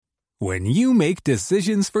When you make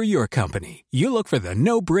decisions for your company, you look for the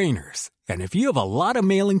no-brainers. And if you have a lot of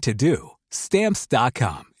mailing to do,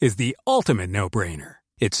 Stamps.com is the ultimate no-brainer.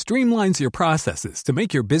 It streamlines your processes to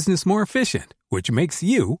make your business more efficient, which makes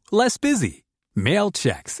you less busy. Mail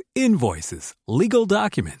checks, invoices, legal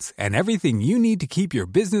documents, and everything you need to keep your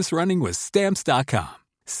business running with Stamps.com.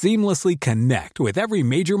 Seamlessly connect with every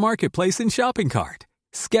major marketplace and shopping cart.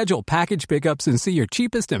 Schedule package pickups and see your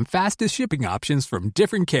cheapest and fastest shipping options from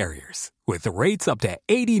different carriers, with rates up to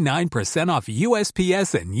 89% off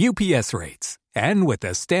USPS and UPS rates. And with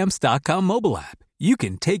the Stamps.com mobile app, you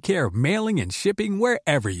can take care of mailing and shipping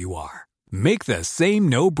wherever you are. Make the same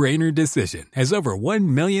no-brainer decision as over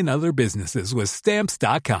 1 million other businesses with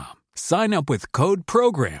Stamps.com. Sign up with code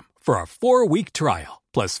PROGRAM for a 4-week trial,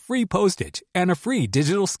 plus free postage and a free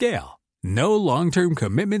digital scale. No long-term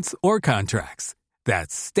commitments or contracts.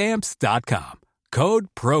 That's Stamps.com. Code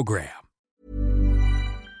PROGRAM.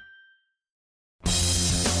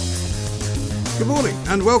 Good morning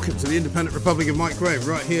and welcome to the Independent Republic of Mike Graham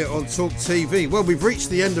right here on Talk TV. Well, we've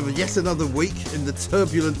reached the end of yet another week in the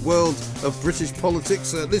turbulent world of British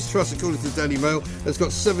politics. Liz Truss, according to the Daily Mail, has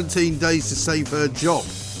got 17 days to save her job.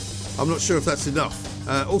 I'm not sure if that's enough.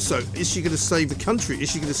 Also, is she going to save the country?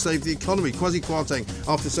 Is she going to save the economy? Kwasi Kwarteng,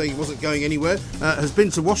 after saying he wasn't going anywhere, has been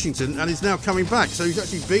to Washington and is now coming back. So he's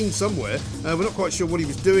actually been somewhere. We're not quite sure what he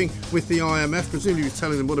was doing with the IMF. Presumably he was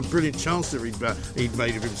telling them what a brilliant chancellor he'd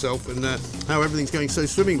made of himself and how everything's going so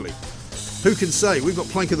swimmingly. Who can say? We've got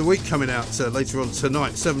Plank of the Week coming out later on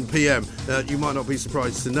tonight, 7 p.m. You might not be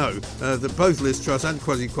surprised to know that both Liz Truss and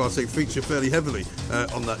Kwasi Kwarteng feature fairly heavily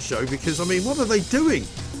on that show because, I mean, what are they doing?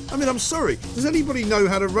 I mean, I'm sorry. Does anybody know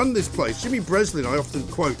how to run this place? Jimmy Breslin, I often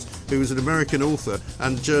quote, who was an American author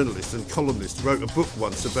and journalist and columnist, wrote a book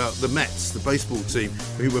once about the Mets, the baseball team,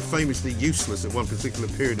 who were famously useless at one particular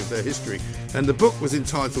period of their history. And the book was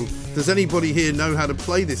entitled, Does Anybody Here Know How to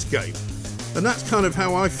Play This Game? And that's kind of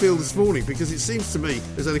how I feel this morning, because it seems to me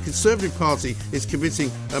as though the Conservative Party is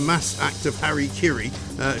committing a mass act of Harry-Kiri,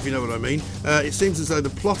 if you know what I mean. It seems as though the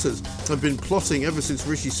plotters have been plotting ever since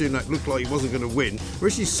Rishi Sunak looked like he wasn't going to win.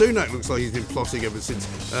 Rishi Sunak looks like he's been plotting ever since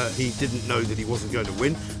he didn't know that he wasn't going to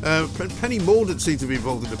win. Penny Mordaunt seemed to be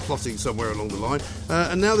involved in the plotting somewhere along the line.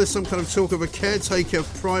 And now there's some kind of talk of a caretaker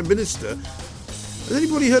Prime Minister. Has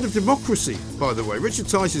anybody heard of democracy, by the way? Richard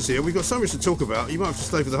Tice is here. We've got so much to talk about. You might have to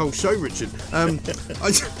stay for the whole show, Richard. I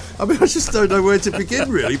just don't know where to begin,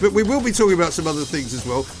 really. But we will be talking about some other things as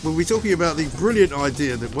well. We'll be talking about the brilliant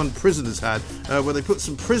idea that one prisoner's had, where they put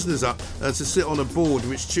some prisoners up to sit on a board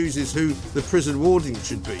which chooses who the prison warden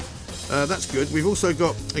should be. That's good. We've also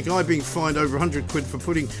got a guy being fined over 100 quid for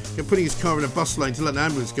putting his car in a bus lane to let an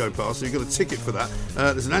ambulance go past, so he got a ticket for that.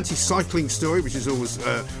 There's an anti-cycling story, which is always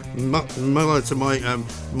mellow to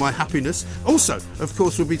my happiness. Also, of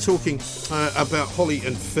course, we'll be talking about Holly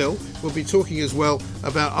and Phil. We'll be talking as well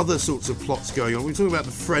about other sorts of plots going on. We're talking about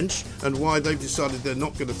the French and why they've decided they're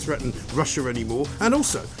not going to threaten Russia anymore, and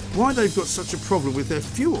also why they've got such a problem with their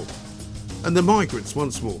fuel. And the migrants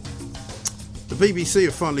once more. The BBC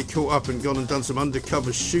have finally caught up and gone and done some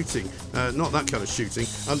undercover shooting, not that kind of shooting,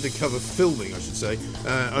 undercover filming I should say,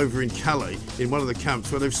 over in Calais in one of the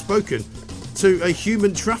camps where they've spoken to a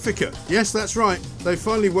human trafficker. Yes, that's right, they've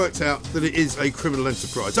finally worked out that it is a criminal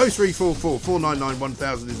enterprise. 0344 499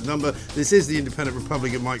 1000 is the number. This is the Independent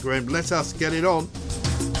Republic of Mike Graham. Let us get it on.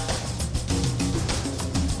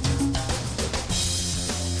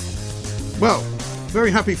 Well, very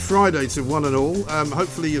happy Friday to one and all.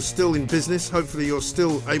 Hopefully you're still in business. Hopefully you're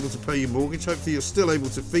still able to pay your mortgage. Hopefully you're still able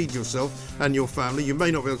to feed yourself and your family. You may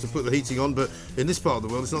not be able to put the heating on, but in this part of the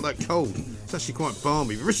world it's not that cold. It's actually quite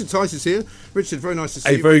balmy. But Richard Tice is here. Richard, very nice to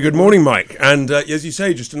see you. Very good morning, Mike. And as you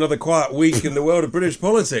say, just another quiet week in the world of British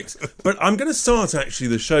politics. But I'm going to start actually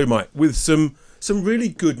the show, Mike, with some really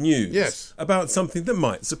good news about something that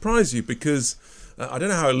might surprise you, because I don't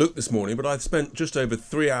know how I looked this morning, but I spent just over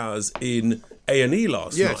 3 hours in A&E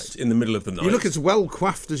last night, in the middle of the night. You look as well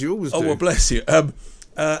coiffed as you always do. Oh, well, bless you.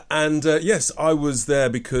 Yes, I was there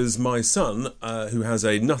because my son, who has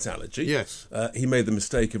a nut allergy, he made the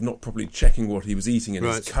mistake of not properly checking what he was eating in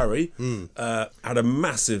his curry, had a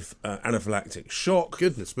massive anaphylactic shock.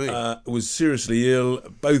 Goodness me. Was seriously ill,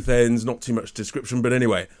 both ends, not too much description, but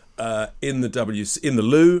anyway, in the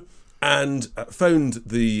loo, and phoned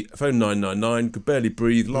 999, could barely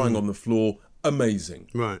breathe, lying on the floor. Amazing.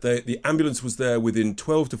 Right. The ambulance was there within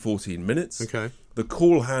 12 to 14 minutes. Okay. The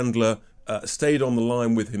call handler stayed on the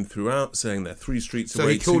line with him throughout, saying they're 3 streets away. So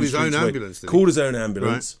he called his own ambulance, did he? Called his own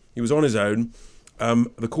ambulance. Right. He was on his own.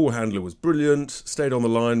 The call handler was brilliant, stayed on the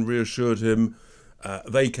line, reassured him.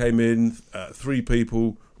 They came in, 3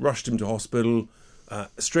 people, rushed him to hospital.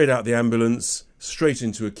 straight out the ambulance, straight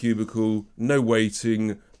into a cubicle, no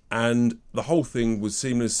waiting, and the whole thing was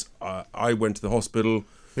seamless. I went to the hospital.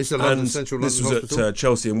 It's a London, Central London This was hospital? at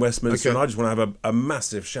Chelsea and Westminster, and I just want to have a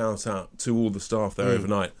massive shout out to all the staff there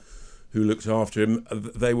overnight who looked after him.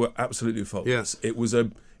 They were absolutely faultless. Yeah. It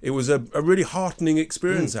was a really heartening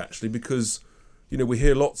experience, actually, because we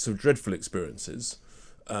hear lots of dreadful experiences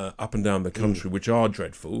up and down the country, which are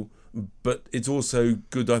dreadful. But it's also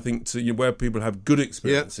good, I think, to where people have good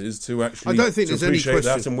experiences to actually appreciate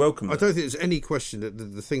that and welcome that. I don't think there's any question that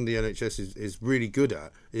the thing the NHS is really good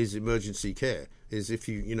at is emergency care. Is if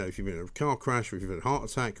you've been in a car crash, or if you've had a heart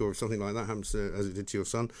attack, or if something like that happens as it did to your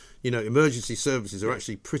son, emergency services are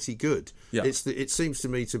actually pretty good. Yeah. It seems to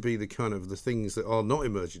me to be the kind of the things that are not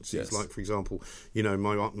emergencies. Yes. Like, for example,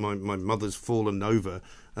 my mother's fallen over,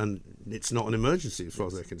 and it's not an emergency as far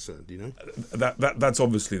as they're concerned. That's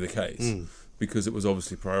obviously the case. Because it was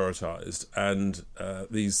obviously prioritised, and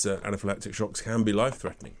these anaphylactic shocks can be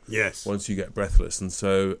life-threatening. Yes. Once you get breathless, and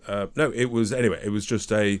so it was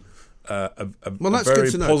just a that's very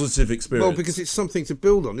good to know. Positive experience. Well, because it's something to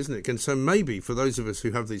build on, isn't it? And so maybe for those of us who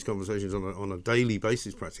have these conversations on a daily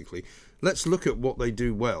basis, practically, let's look at what they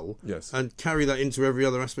do well, and carry that into every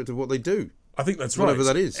other aspect of what they do. I think that's whatever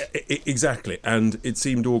right. That is. Exactly, and it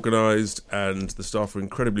seemed organised, and the staff were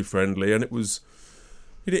incredibly friendly, and it was.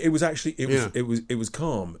 It was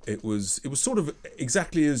calm. It was sort of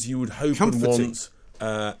exactly as you would hope comforting. And want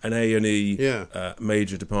an A&E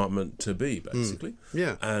major department to be, basically.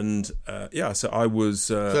 Yeah. And so I was.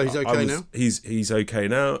 So he's okay now. He's okay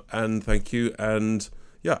now, and thank you. And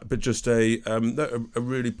but just a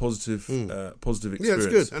really positive experience. Yeah, it's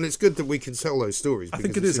good, and it's good that we can tell those stories. I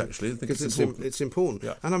think it is actually. I think it's important. It's important.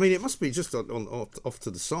 Yeah. And I mean, it must be just off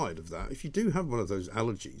to the side of that. If you do have one of those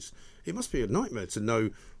allergies, it must be a nightmare to know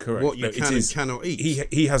what you can and cannot eat.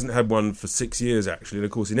 He hasn't had one for 6 years, actually. And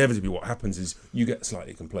of course, inevitably what happens is you get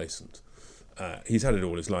slightly complacent. He's had it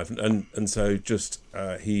all his life. And so just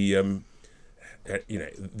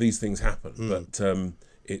these things happen. But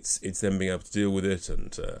it's then being able to deal with it.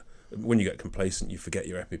 And when you get complacent, you forget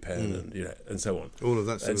your EpiPen and so on. All of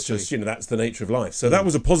that sort it's of just, thing. that's the nature of life. So that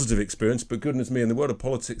was a positive experience. But goodness me, in the world of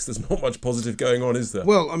politics, there's not much positive going on, is there?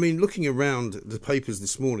 Well, I mean, looking around the papers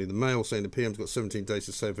this morning, the Mail saying the PM's got 17 days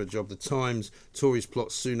to save her job. The Times, Tories plot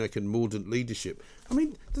Sunak and Mordaunt leadership. I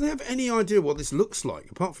mean, do they have any idea what this looks like,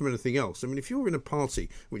 apart from anything else? I mean, if you're in a party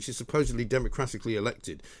which is supposedly democratically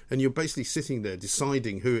elected, and you're basically sitting there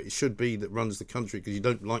deciding who it should be that runs the country because you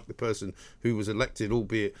don't like the person who was elected,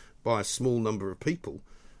 albeit by a small number of people,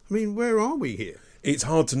 I mean, where are we here? It's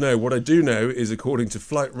hard to know. What I do know is, according to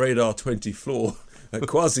Flight Radar 24,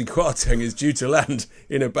 Kwasi Kwarteng is due to land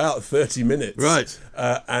in about 30 minutes. Right.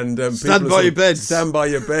 And stand by your beds. Stand by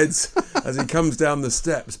your beds as he comes down the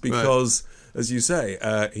steps because, as you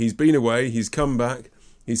say, he's been away, he's come back,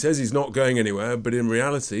 he says he's not going anywhere, but in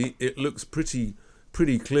reality, it looks pretty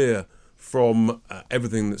clear from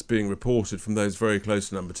everything that's being reported from those very close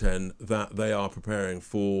to number 10 that they are preparing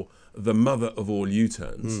for the mother of all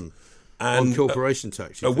U-turns. And on corporation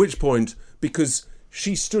tax. At which point, because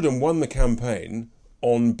she stood and won the campaign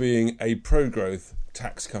on being a pro-growth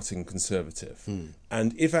tax-cutting Conservative.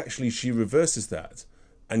 And if actually she reverses that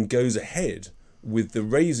and goes ahead with the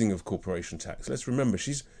raising of corporation tax, let's remember,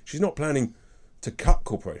 she's not planning to cut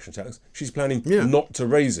corporation tax, she's planning not to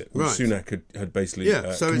raise it, which Sunak had basically so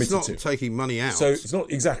committed it's not to. Taking money out. So it's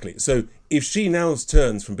not exactly. So if she now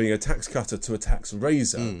turns from being a tax cutter to a tax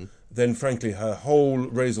raiser, then frankly her whole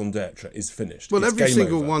raison d'etre is finished. Well, it's every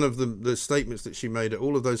single over. one of the statements that she made at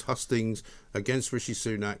all of those hustings against Rishi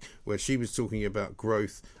Sunak, where she was talking about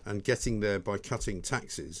growth and getting there by cutting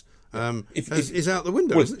taxes, is out the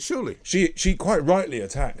window, isn't it? Surely. She quite rightly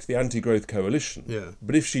attacked the anti-growth coalition. Yeah.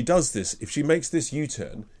 But if she does this, if she makes this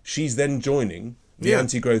U-turn, she's then joining the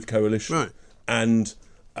anti-growth coalition. Right. And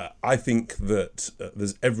I think that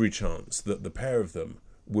there's every chance that the pair of them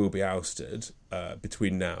will be ousted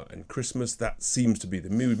between now and Christmas. That seems to be the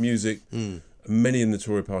mood music. Many in the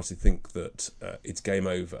Tory party think that it's game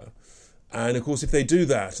over. And of course, if they do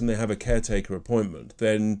that and they have a caretaker appointment,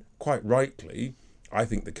 then quite rightly, I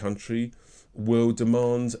think the country will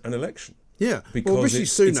demand an election. Yeah, because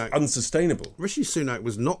it's unsustainable. Rishi Sunak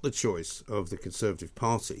was not the choice of the Conservative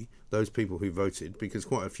Party, those people who voted, because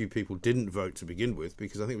quite a few people didn't vote to begin with,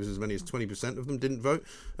 because I think it was as many as 20% of them didn't vote,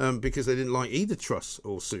 because they didn't like either Truss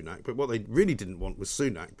or Sunak. But what they really didn't want was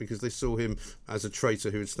Sunak, because they saw him as a traitor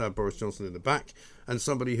who had stabbed Boris Johnson in the back, and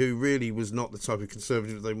somebody who really was not the type of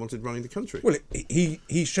Conservative they wanted running the country. Well,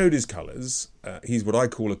 he showed his colours. He's what I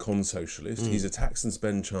call a con-socialist. He's a tax and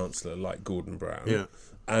spend chancellor like Gordon Brown. Yeah.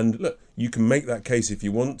 And look, you can make that case if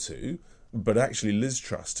you want to, But actually, Liz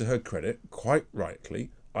Truss, to her credit, quite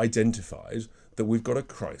rightly identified that we've got a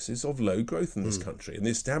crisis of low growth in this country, and the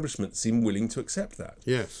establishment seem willing to accept that.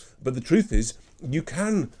 Yes. But the truth is, you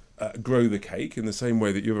can grow the cake in the same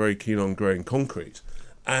way that you're very keen on growing concrete.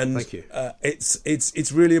 And Thank you.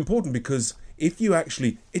 It's really important, because if you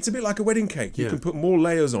actually, it's a bit like a wedding cake. You can put more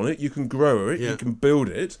layers on it, you can grow it, you can build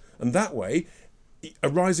it, and that way, a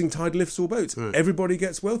rising tide lifts all boats. Right. Everybody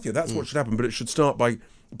gets wealthier. That's what should happen, but it should start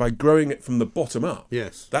by growing it from the bottom up.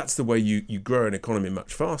 Yes. That's the way you grow an economy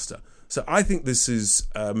much faster. So I think this is,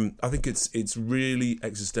 I think it's really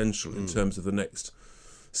existential in terms of the next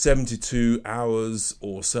 72 hours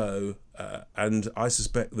or so, and I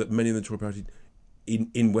suspect that many in the Tory party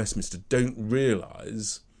in Westminster don't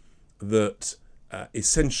realise that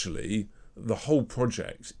essentially the whole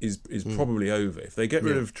project is probably over. If they get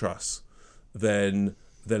rid of Truss, then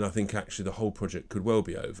I think actually the whole project could well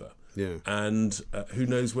be over. Yeah. And who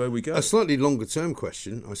knows where we go. A slightly longer term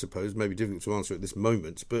question, I suppose, maybe difficult to answer at this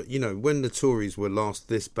moment, but, when the Tories were last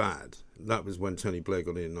this bad, that was when Tony Blair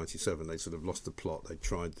got in 97. They sort of lost the plot. They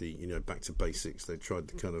tried the, back to basics. They tried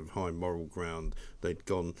the kind of high moral ground. They'd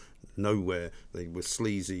gone nowhere. They were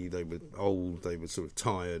sleazy. They were old. They were sort of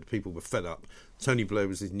tired. People were fed up. Tony Blair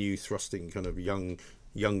was this new thrusting kind of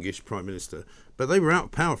youngish Prime Minister. But they were out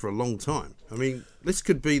of power for a long time. I mean, this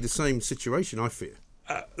could be the same situation, I fear.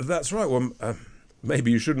 That's right. Well,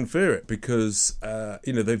 maybe you shouldn't fear it, because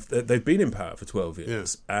they've been in power for 12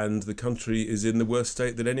 years, and the country is in the worst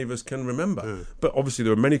state that any of us can remember. Yeah. But obviously,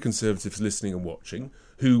 there are many Conservatives listening and watching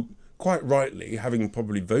who, quite rightly, having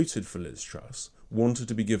probably voted for Liz Truss, wanted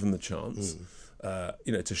to be given the chance,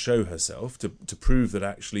 to show herself, to prove that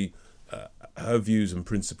actually her views and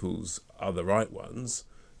principles are the right ones.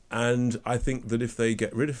 And I think that if they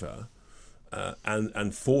get rid of her,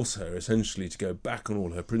 and force her essentially to go back on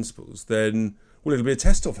all her principles, then, well, it'll be a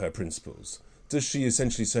test of her principles. Does she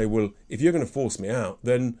essentially say, well, if you're going to force me out,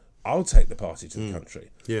 then I'll take the party to the country?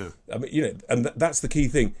 Yeah. I mean, and that's the key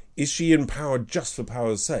thing. Is she in power just for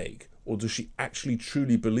power's sake, or does she actually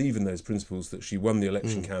truly believe in those principles that she won the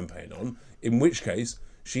election campaign on? In which case,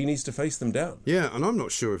 she needs to face them down. Yeah, and I'm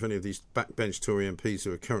not sure if any of these backbench Tory MPs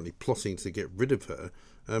who are currently plotting to get rid of her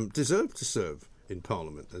deserve to serve in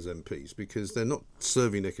Parliament as MPs, because they're not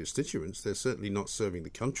serving their constituents. They're certainly not serving the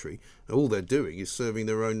country. All they're doing is serving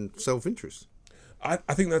their own self-interest. I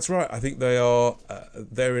think that's right. I think they are.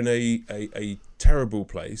 They're in a terrible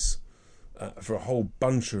place for a whole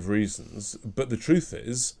bunch of reasons. But the truth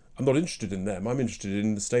is, I'm not interested in them. I'm interested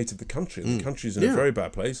in the state of the country. And the country's in a very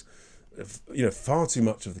bad place. Far too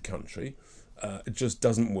much of the country just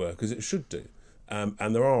doesn't work as it should do.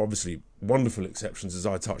 And there are obviously wonderful exceptions, as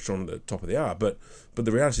I touched on at the top of the hour, but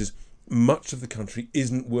the reality is much of the country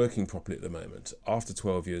isn't working properly at the moment after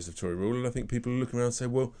 12 years of Tory rule, and I think people are looking around and say,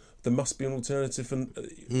 well, there must be an alternative,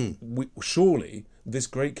 and surely this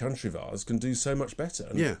great country of ours can do so much better.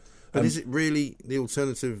 And, but is it really the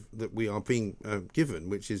alternative that we are being given,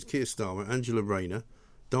 which is Keir Starmer, Angela Rayner,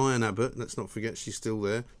 Diane Abbott, let's not forget she's still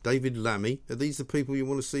there, David Lammy? Are these the people you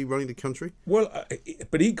want to see running the country? Well,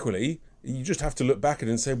 but equally, you just have to look back at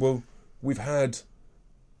it and say, well, we've had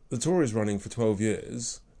the Tories running for 12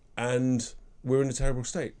 years and we're in a terrible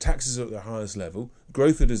state. Taxes are at their highest level,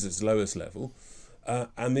 growth is at its lowest level,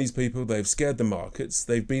 and these people, they've scared the markets,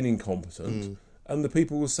 they've been incompetent, and the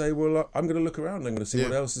people will say, well, I'm going to look around, I'm going to see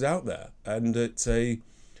what else is out there. And it's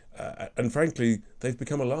and frankly, they've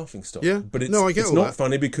become a laughing stock. Yeah. But it's not that.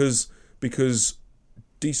 funny because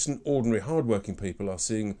decent, ordinary, hard-working people are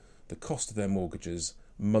seeing the cost of their mortgages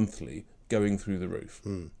monthly going through the roof.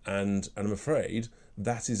 And I'm afraid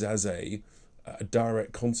that is as a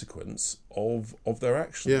direct consequence of their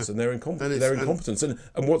actions and their incompetence. And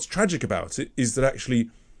what's tragic about it is that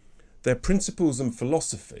actually their principles and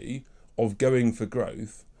philosophy of going for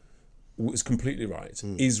growth was completely right,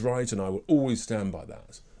 is right, and I will always stand by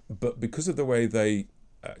that. But because of the way they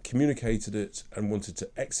communicated it and wanted to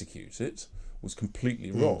execute it was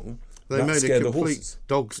completely wrong. They made a complete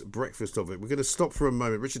dog's breakfast of it. We're going to stop for a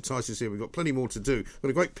moment. Richard Tice is here. We've got plenty more to do. We've got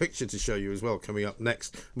a great picture to show you as well coming up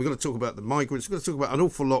next. We're going to talk about the migrants. We're going to talk about an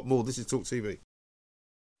awful lot more. This is Talk TV.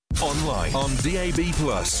 Online, on DAB+,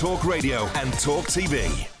 Talk Radio and Talk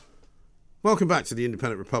TV. Welcome back to the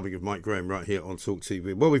Independent Republic of Mike Graham right here on Talk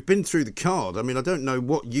TV. Well, we've been through the card. I mean, I don't know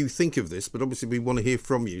what you think of this, but obviously we want to hear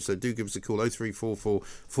from you. So do give us a call, 0344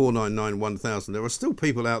 499 1000. There are still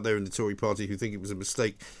people out there in the Tory party who think it was a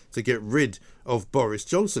mistake to get rid of Boris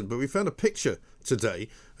Johnson. But we found a picture today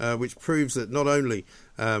which proves that not only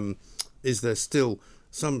is there still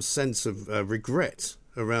some sense of regret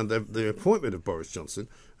around the appointment of Boris Johnson,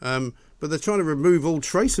 but they're trying to remove all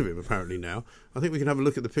trace of him apparently now. I think we can have a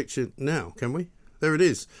look at the picture now, can we? There it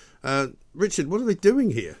is. Richard, what are they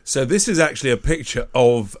doing here? So this is actually a picture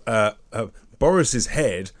of Boris's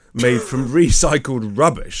head made from recycled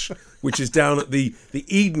rubbish, which is down at the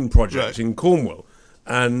Eden Project in Cornwall.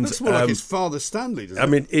 And looks more like his father Stanley, doesn't it? I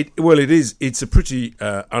mean, it's a pretty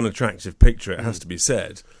unattractive picture, it has to be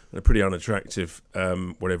said, and a pretty unattractive,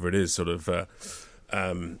 whatever it is, sort of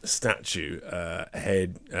statue,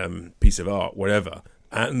 head, piece of art, whatever.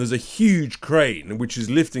 And there's a huge crane which is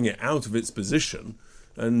lifting it out of its position.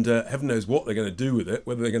 And heaven knows what they're going to do with it,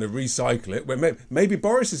 whether they're going to recycle it. Well, maybe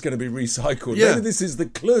Boris is going to be recycled. Yeah. Maybe this is the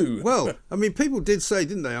clue. Well, I mean, people did say,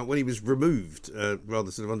 didn't they, when he was removed,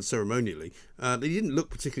 rather sort of unceremonially, they didn't look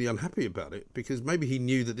particularly unhappy about it, because maybe he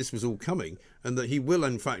knew that this was all coming and that he will,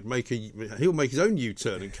 in fact, he'll make his own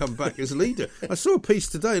U-turn and come back as leader. I saw a piece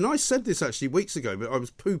today, and I said this actually weeks ago, but I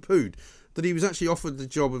was poo-pooed, that he was actually offered the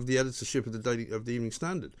job of the editorship of the Evening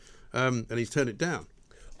Standard, and he's turned it down.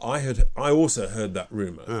 I also heard that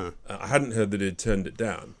rumour. I hadn't heard that he'd turned it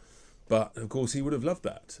down. But, of course, he would have loved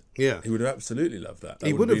that. Yeah. He would have absolutely loved that.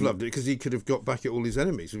 He would have loved it because he could have got back at all his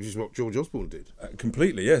enemies, which is what George Osborne did.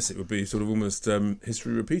 Completely, yes. It would be sort of almost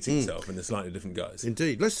history repeating itself in a slightly different guise.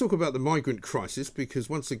 Indeed. Let's talk about the migrant crisis, because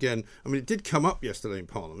once again, I mean, it did come up yesterday in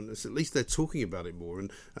Parliament. At least they're talking about it more,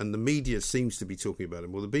 and the media seems to be talking about it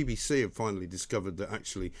more. The BBC have finally discovered that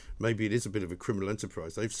actually maybe it is a bit of a criminal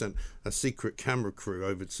enterprise. They've sent a secret camera crew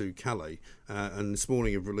over to Calais, and this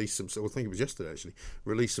morning have released some, I think it was yesterday actually,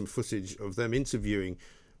 released some footage of them interviewing,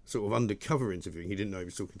 sort of undercover interviewing, he didn't know he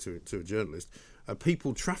was talking to a journalist, a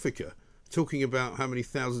people trafficker, talking about how many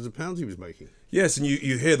thousands of pounds he was making. Yes, and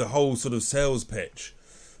you hear the whole sort of sales pitch,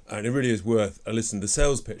 and it really is worth a listen. The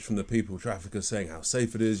sales pitch from the people trafficker saying how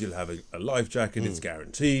safe it is, you'll have a life jacket, it's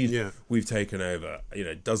guaranteed, we've taken over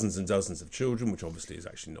dozens and dozens of children, which obviously is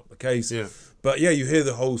actually not the case. But yeah, you hear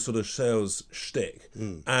the whole sort of sales shtick,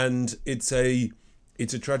 and it's a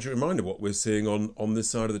tragic reminder of what we're seeing on this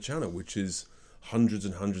side of the channel, which is hundreds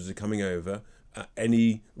and hundreds are coming over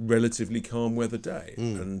any relatively calm weather day.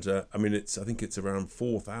 And I mean, I think it's around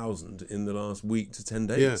 4,000 in the last week to 10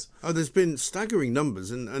 days. Yeah. Oh, there's been staggering numbers,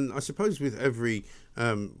 and I suppose with every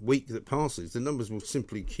week that passes, the numbers will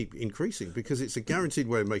simply keep increasing, because it's a guaranteed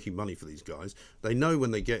way of making money for these guys. They know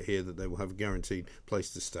when they get here that they will have a guaranteed place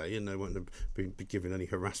to stay, and they won't be given any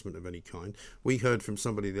harassment of any kind. We heard from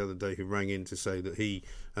somebody the other day who rang in to say that he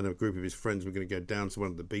and a group of his friends were going to go down to one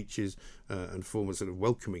of the beaches and form a sort of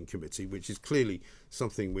welcoming committee, which is clearly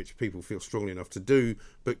something which people feel strongly enough to do,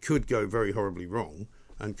 but could go very horribly wrong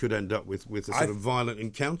and could end up with a sort of violent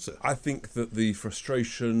encounter. I think that the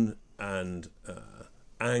frustration and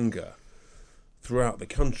anger throughout the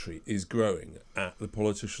country is growing at the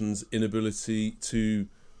politicians' inability to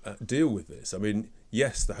deal with this. I mean,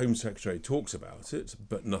 yes, the Home Secretary talks about it,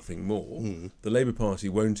 but nothing more. The Labour Party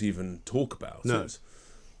won't even talk about it.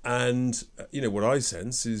 And, what I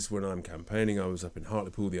sense is when I'm campaigning, I was up in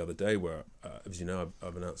Hartlepool the other day where, as you know,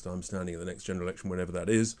 I've announced I'm standing in the next general election, whenever that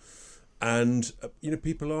is. And,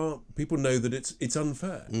 people know that it's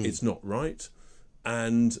unfair. It's not right.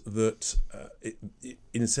 And that,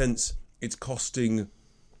 in a sense, it's costing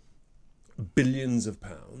billions of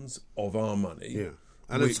pounds of our money. Yeah.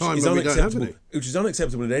 At a time when we don't have any. Which is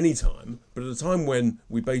unacceptable at any time, but at a time when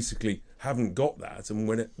we basically haven't got that, and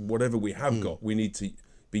when whatever we have got, we need to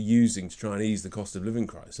be using to try and ease the cost of living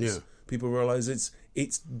crisis. People realise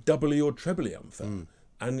it's doubly or trebly unfair.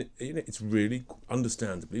 And it's really,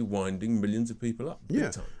 understandably, winding millions of people up.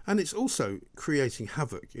 Big time. And it's also creating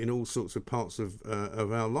havoc in all sorts of parts of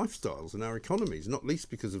our lifestyles and our economies, not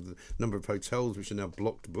least because of the number of hotels which are now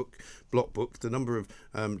block booked, the number of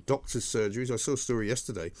doctors' surgeries. I saw a story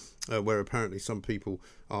yesterday where apparently some people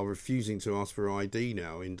are refusing to ask for ID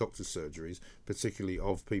now in doctors' surgeries, particularly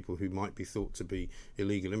of people who might be thought to be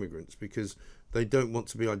illegal immigrants, because they don't want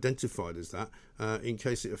to be identified as that in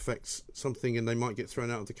case it affects something and they might get thrown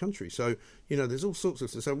out of the country. So, there's all sorts of...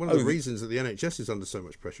 So one of the reasons that the NHS is under so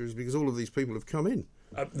much pressure is because all of these people have come in.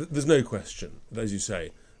 There's no question, as you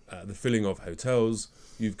say, the filling of hotels.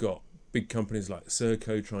 You've got big companies like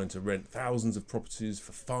Serco trying to rent thousands of properties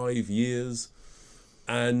for 5 years.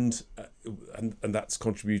 And that's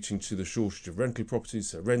contributing to the shortage of rental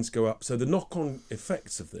properties, so rents go up. So the knock-on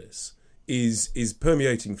effects of this is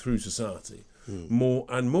permeating through society more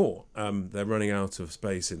and more. They're running out of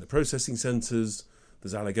space in the processing centres.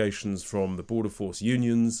 There's allegations from the Border Force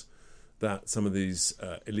unions that some of these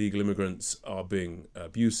illegal immigrants are being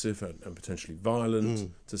abusive and potentially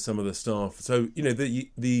violent to some of the staff. So,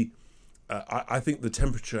 I think the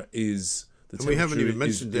temperature is... And we haven't even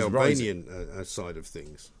mentioned the Albanian side of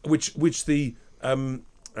things. Which the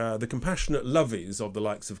the compassionate lovies of the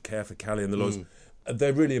likes of Care for Cali and the laws,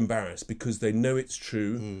 they're really embarrassed because they know it's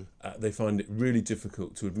true. They find it really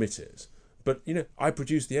difficult to admit it. But, I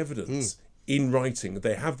produce the evidence in writing.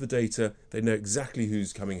 They have the data. They know exactly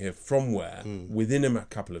who's coming here from where within a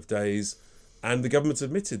couple of days. And the government's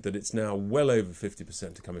admitted that it's now well over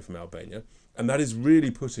 50% are coming from Albania. And that is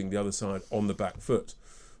really putting the other side on the back foot.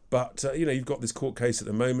 But, you've got this court case at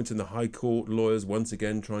the moment in the High Court, lawyers once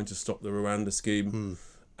again trying to stop the Rwanda scheme.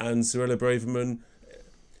 And Suella Braverman,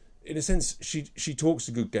 in a sense, she talks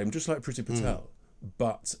a good game, just like Priti Patel.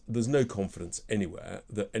 But there's no confidence anywhere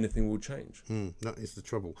that anything will change. That is the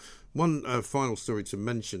trouble. One final story to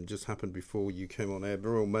mention just happened before you came on air.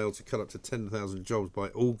 Royal Mail to cut up to 10,000 jobs by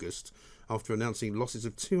August after announcing losses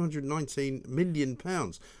of £219 million.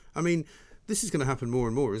 I mean, this is going to happen more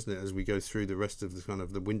and more, isn't it, as we go through the rest of the kind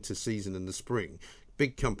of the winter season and the spring.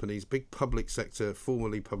 Big companies, big public sector,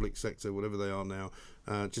 formerly public sector, whatever they are now,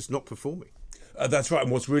 just not performing. That's right.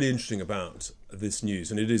 And what's really interesting about this news,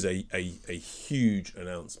 and it is a huge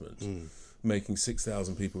announcement, making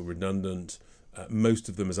 6,000 people redundant. Most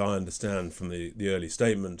of them, as I understand from the early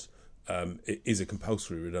statement, it is a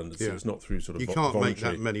compulsory redundancy. Yeah. It's not through sort of you can't voluntary. make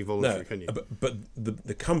that many voluntary, can you? But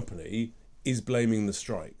the company is blaming the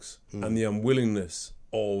strikes and the unwillingness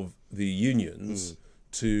of the unions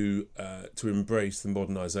to embrace the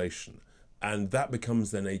modernisation, and that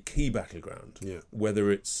becomes then a key battleground. Yeah.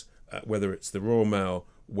 Whether it's the Royal Mail,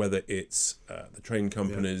 whether it's the train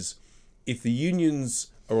companies, if the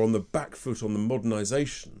unions are on the back foot on the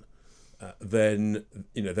modernisation, then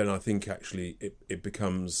I think actually it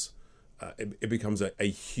becomes a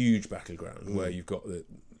huge battleground where you've got the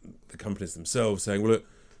companies themselves saying, well, look,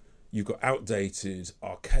 you've got outdated,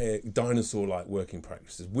 archaic, dinosaur-like working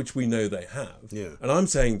practices, which we know they have. Yeah. And I'm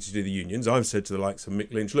saying to the unions, I've said to the likes of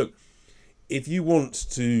Mick Lynch, look, if you want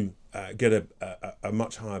to get a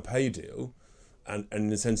much higher pay deal, and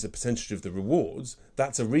in a sense a percentage of the rewards,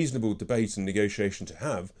 that's a reasonable debate and negotiation to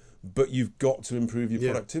have, but you've got to improve your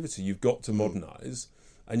productivity, you've got to modernise,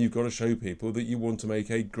 and you've got to show people that you want to make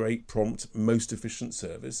a great, prompt, most efficient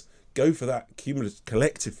service. Go for that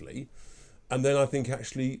collectively. And then I think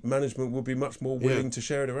actually management will be much more willing to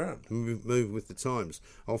share it around. Move with the times.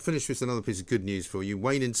 I'll finish with another piece of good news for you.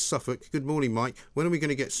 Wayne in Suffolk. Good morning, Mike. When are we going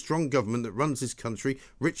to get strong government that runs this country?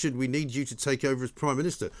 Richard, we need you to take over as Prime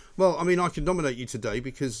Minister. Well, I mean, I can nominate you today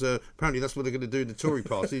because apparently that's what they're going to do in the Tory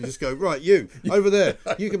party. You just go, right, you, over there,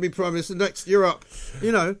 you can be Prime Minister. Next, you're up.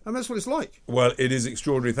 And that's what it's like. Well, it is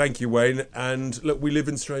extraordinary. Thank you, Wayne. And look, we live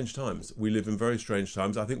in strange times. We live in very strange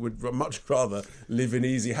times. I think we'd much rather live in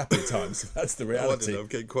easy, happy times. That's the reality. I don't know, I'm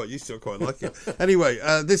getting quite used to it. I quite like it. Anyway,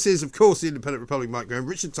 this is, of course, the Independent Republic, Mike Graham.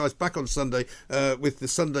 Richard Tice back on Sunday with the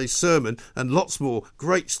Sunday sermon and lots more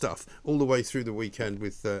great stuff all the way through the weekend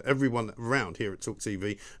with everyone around here at Talk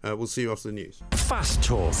TV. We'll see you after the news. Fast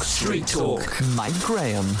Talk. Street Talk. Mike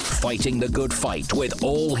Graham. Fighting the good fight with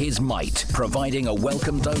all his might, providing a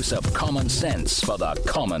welcome dose of common sense for the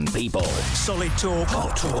common people. Solid Talk.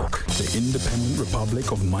 Hot Talk. The Independent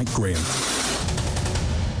Republic of Mike Graham.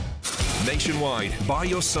 Nationwide, by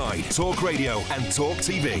your side, Talk Radio and Talk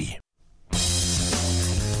TV.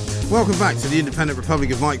 Welcome back to the Independent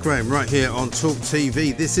Republic of Mike Graham right here on Talk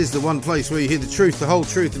TV. This is the one place where you hear the truth, the whole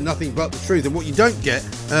truth and nothing but the truth. And what you don't get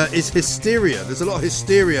is hysteria. There's a lot of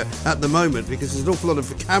hysteria at the moment because there's an awful lot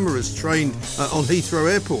of cameras trained on Heathrow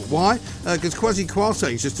Airport. Why? Because Kwasi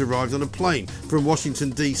Kwarteng's just arrived on a plane from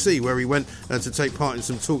Washington DC where he went to take part in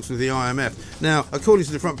some talks with the IMF. Now, according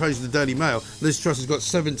to the front page of the Daily Mail, Liz Truss has got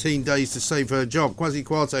 17 days to save her job. Kwasi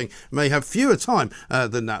Kwarteng may have fewer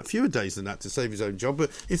days than that to save his own job.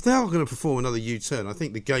 But if they are going to perform another U-turn, I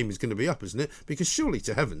think the game is going to be up, isn't it? Because surely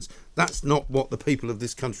to heavens, that's not what the people of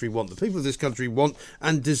this country want. The people of this country want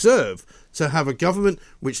and deserve to have a government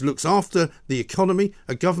which looks after the economy,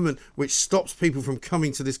 a government which stops people from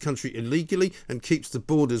coming to this country illegally and keeps the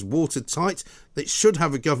borders watertight. It should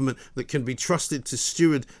have a government that can be trusted to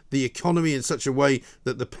steward the economy in such a way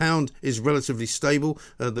that the pound is relatively stable,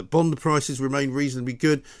 that bond prices remain reasonably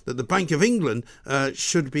good, that the Bank of England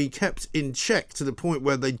should be kept in check to the point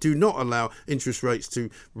where they do not allow interest rates to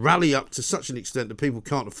rally up to such an extent that people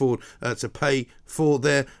can't afford to pay for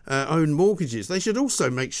their own mortgages. They should also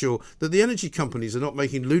make sure that the energy companies are not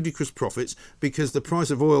making ludicrous profits because the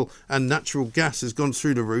price of oil and natural gas has gone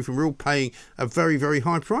through the roof and we're all paying a very, very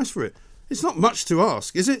high price for it. It's not much to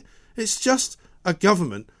ask, is it? It's just a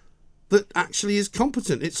government that actually is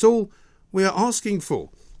competent. It's all we are asking for.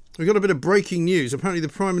 We've got a bit of breaking news. Apparently the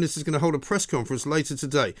Prime Minister is going to hold a press conference later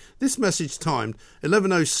today. This message timed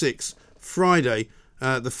 11:06, Friday,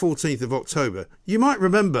 the 14th of October. You might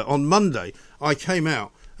remember on Monday I came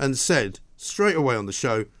out and said straight away on the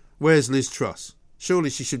show, where's Liz Truss? Surely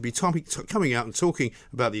she should be coming out and talking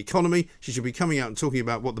about the economy. She should be coming out and talking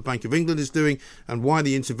about what the Bank of England is doing and why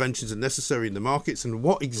the interventions are necessary in the markets and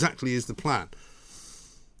what exactly is the plan.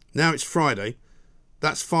 Now it's Friday.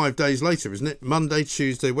 That's 5 days later, isn't it? Monday,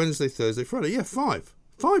 Tuesday, Wednesday, Thursday, Friday. Yeah, 5.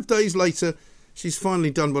 5 days later, she's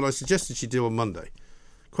finally done what I suggested she do on Monday.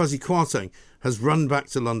 Kwasi Kwarteng has run back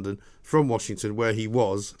to London from Washington, where he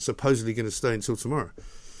was supposedly going to stay until tomorrow.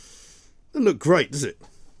 Doesn't look great, does it?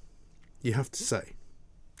 You have to say.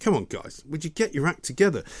 Come on, guys. Would you get your act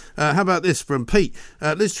together? How about this from Pete?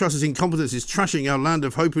 Liz Truss's incompetence is trashing our land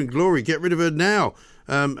of hope and glory. Get rid of her now.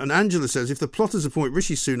 And Angela says, if the plotters appoint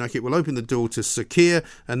Rishi Sunak, it will open the door to Chequer,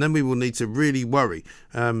 and then we will need to really worry.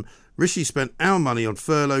 Rishi spent our money on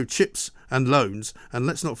furlough, chips and loans, and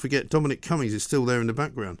let's not forget Dominic Cummings is still there in the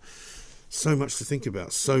background. So much to think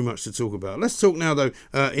about, so much to talk about. Let's talk now, though,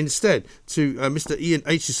 instead to Mr. Ian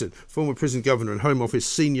Aitchison, former prison governor and Home Office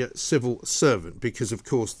senior civil servant, because, of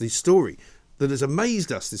course, the story that has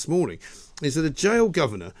amazed us this morning is that a jail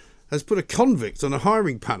governor has put a convict on a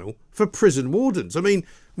hiring panel for prison wardens. I mean,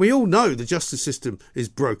 we all know the justice system is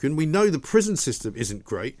broken. We know the prison system isn't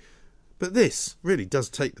great. But this really does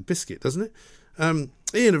take the biscuit, doesn't it?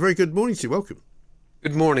 Ian, a very good morning to you. Welcome.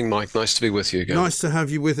 Good morning, Mike. Nice to be with you again. Nice to have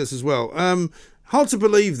you with us as well. Hard to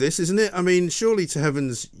believe this, isn't it? I mean, surely to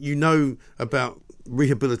heavens, you know about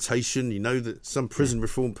rehabilitation. You know that some prison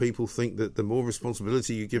reform people think that the more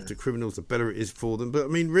responsibility you give to criminals, the better it is for them. But, I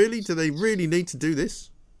mean, really, do they really need to do this?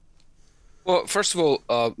 Well, first of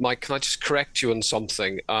all, Mike, can I just correct you on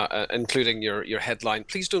something, including your headline?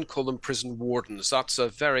 Please don't call them prison wardens. That's a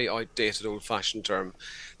very outdated, old-fashioned term.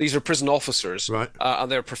 These are prison officers, right?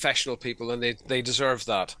 And they're professional people, and they deserve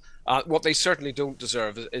that. What they certainly don't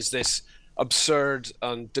deserve is this absurd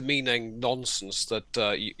and demeaning nonsense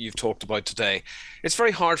that you've talked about today. It's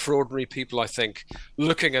very hard for ordinary people, I think,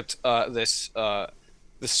 looking at this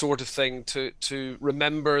sort of thing to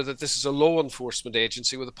remember that this is a law enforcement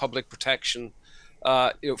agency with a public protection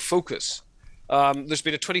focus. There's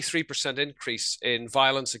been a 23% increase in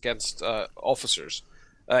violence against officers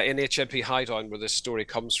in HMP Highdown, where this story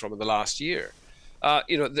comes from, in the last year.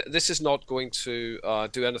 This is not going to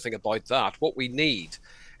do anything about that. What we need,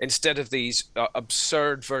 instead of these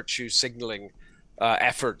absurd virtue signalling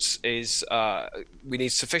efforts, is we need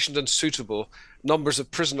sufficient and suitable numbers of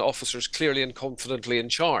prison officers clearly and confidently in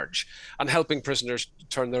charge and helping prisoners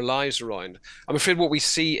turn their lives around. I'm afraid what we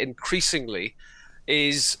see increasingly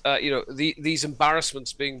is these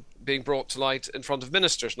embarrassments being brought to light in front of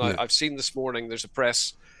ministers. Now, I've seen this morning there's a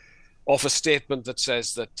press office statement that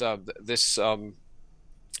says that this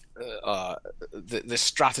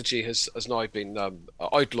strategy has now been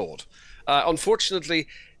outlawed. Unfortunately,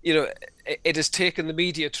 it has taken the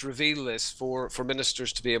media to reveal this for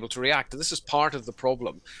ministers to be able to react. And this is part of the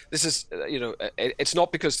problem. This is, it's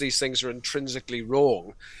not because these things are intrinsically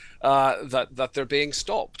wrong that they're being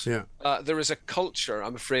stopped. Yeah. There is a culture,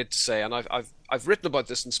 I'm afraid to say, and I've written about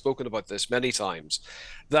this and spoken about this many times,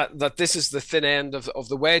 that this is the thin end of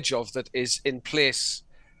the wedge that is in place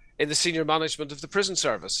in the senior management of the prison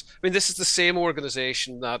service. I mean, this is the same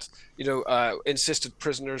organisation that, insisted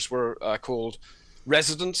prisoners were called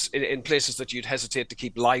residents in places that you'd hesitate to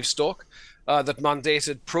keep livestock, that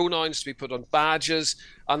mandated pronouns to be put on badges,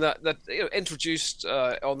 and that introduced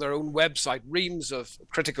on their own website reams of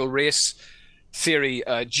critical race theory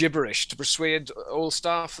gibberish to persuade all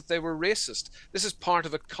staff that they were racist. This is part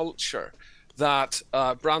of a culture that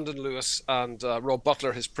Brandon Lewis and Rob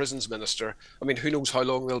Butler, his prisons minister, I mean, who knows how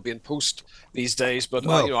long they'll be in post these days, but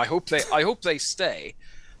I hope they stay,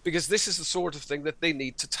 because this is the sort of thing that they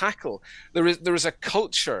need to tackle. There is a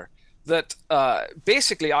culture that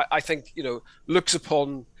basically I think looks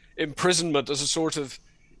upon imprisonment as a sort of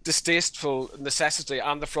distasteful necessity,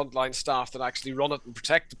 and the frontline staff that actually run it and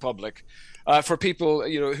protect the public for people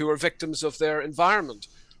who are victims of their environment,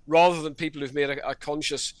 rather than people who've made a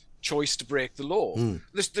conscious choice to break the law.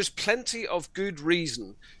 There's plenty of good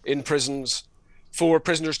reason in prisons for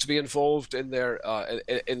prisoners to be involved in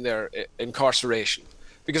their incarceration,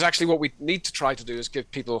 because actually what we need to try to do is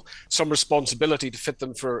give people some responsibility to fit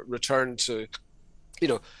them for return to,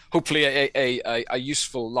 hopefully a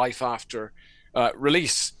useful life after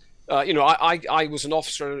release. I was an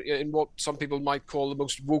officer in what some people might call the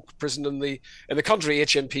most woke prison in the country,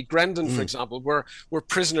 HMP Grendon, for example, where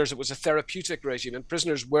prisoners, it was a therapeutic regime, and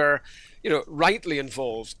prisoners were, rightly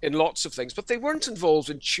involved in lots of things, but they weren't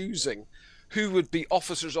involved in choosing who would be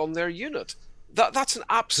officers on their unit. That's an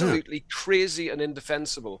absolutely crazy and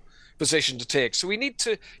indefensible position to take. So we need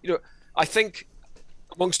to, I think,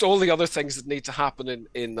 amongst all the other things that need to happen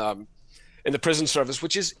in in the prison service,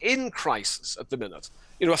 which is in crisis at the minute.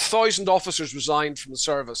 1,000 officers resigned from the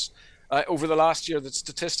service over the last year. The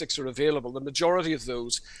statistics are available. The majority of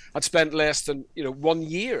those had spent less than 1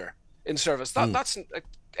 year in service. That's an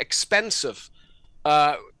expensive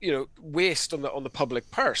waste on the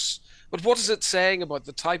public purse. But what is it saying about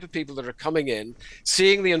the type of people that are coming in,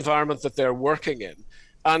 seeing the environment that they're working in,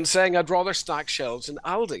 and saying, I'd rather stack shelves in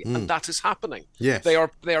Aldi? And that is happening. Yes. They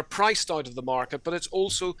are priced out of the market, but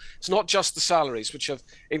it's not just the salaries, which have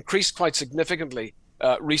increased quite significantly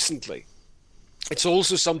recently. It's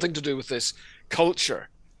also something to do with this culture,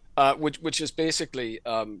 which is basically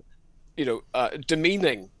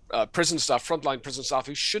demeaning prison staff, frontline prison staff,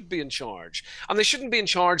 who should be in charge. And they shouldn't be in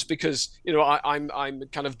charge because I'm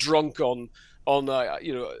kind of drunk on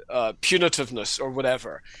punitiveness or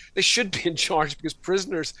whatever. They should be in charge because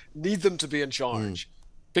prisoners need them to be in charge.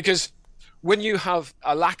 Because when you have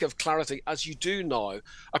a lack of clarity, as you do now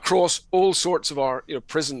across all sorts of our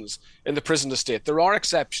prisons in the prison estate, there are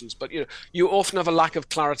exceptions, but you often have a lack of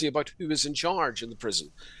clarity about who is in charge in the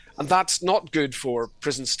prison. And that's not good for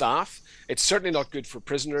prison staff. It's certainly not good for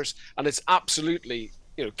prisoners, and it's absolutely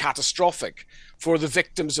catastrophic for the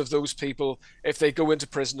victims of those people if they go into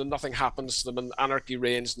prison and nothing happens to them and anarchy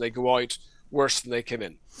reigns and they go out worse than they came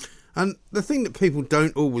in. And the thing that people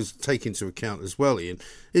don't always take into account as well, Ian,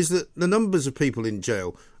 is that the numbers of people in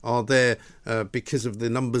jail are there because of the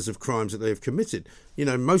numbers of crimes that they have committed.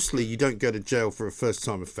 Mostly you don't go to jail for a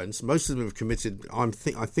first-time offence. Most of them have committed, I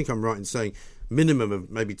think I'm right in saying, minimum of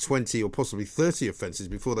maybe 20 or possibly 30 offences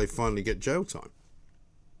before they finally get jail time.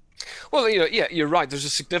 Well, you're right. There's a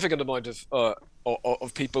significant amount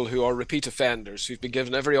of people who are repeat offenders who've been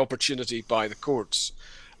given every opportunity by the courts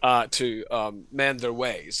to mend their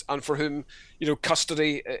ways, and for whom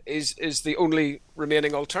custody is the only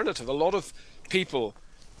remaining alternative. A lot of people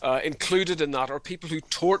included in that are people who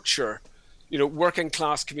torture working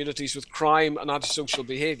class communities with crime and antisocial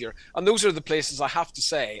behaviour, and those are the places, I have to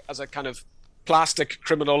say, as a kind of plastic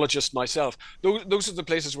criminologist myself, those are the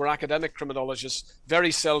places where academic criminologists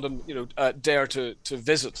very seldom dare to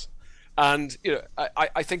visit. And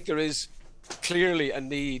I think there is clearly a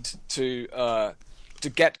need to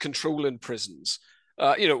get control in prisons.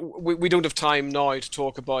 We don't have time now to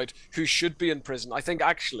talk about who should be in prison. I think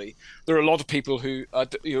actually there are a lot of people who are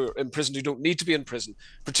in prison who don't need to be in prison,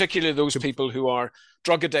 particularly those people who are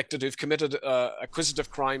drug addicted, who've committed acquisitive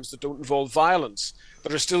crimes that don't involve violence,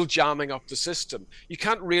 that are still jamming up the system. You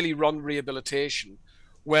can't really run rehabilitation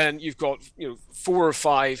when you've got 4 or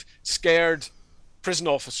 5 scared prison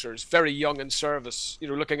officers, very young in service,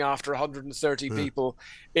 looking after 130 people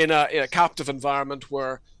in a captive environment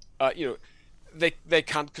where they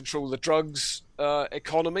can't control the drugs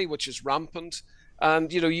economy, which is rampant.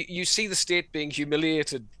 And you see the state being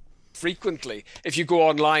humiliated frequently. If you go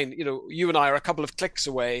online, you and I are a couple of clicks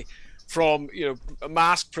away from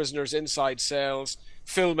masked prisoners inside cells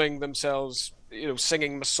filming themselves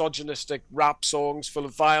singing misogynistic rap songs full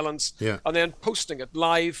of violence, and then posting it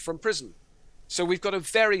live from prison. So we've got a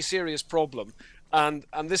very serious problem, and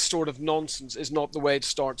this sort of nonsense is not the way to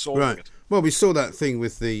start solving it. Well, we saw that thing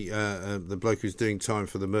with the bloke who's doing time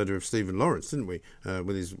for the murder of Stephen Lawrence, didn't we?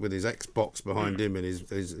 With his Xbox behind him and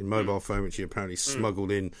his mobile phone, which he apparently smuggled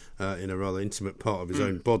in a rather intimate part of his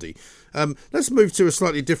own body. Let's move to a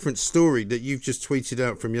slightly different story that you've just tweeted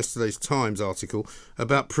out from yesterday's Times article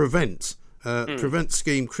about Prevent. Prevent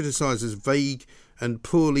scheme criticised as vague and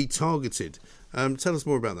poorly targeted. Tell us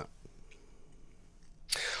more about that.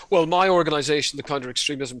 Well, my organisation, the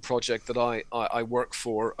Counter-Extremism Project that I work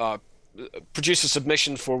for, produced a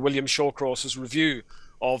submission for William Shawcross's review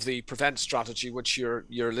of the Prevent strategy, which your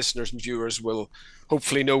listeners and viewers will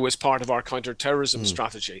hopefully know is part of our counter-terrorism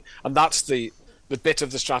strategy. And that's the bit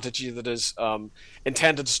of the strategy that is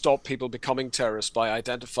intended to stop people becoming terrorists by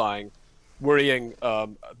identifying worrying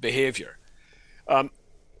behaviour.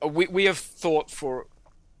 We have thought for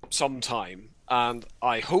some time, and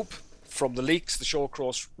I hope from the leaks, the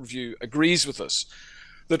Shawcross review agrees with us,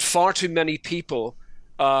 that far too many people,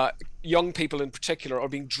 young people in particular, are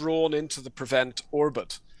being drawn into the Prevent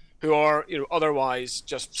orbit, who are otherwise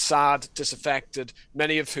just sad, disaffected,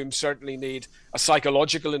 many of whom certainly need a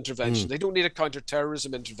psychological intervention. They don't need a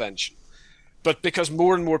counter-terrorism intervention. But because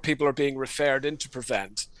more and more people are being referred into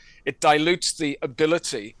Prevent, it dilutes the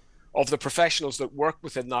ability of the professionals that work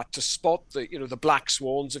within that to spot the black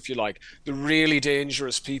swans, if you like, the really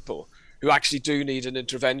dangerous people who actually do need an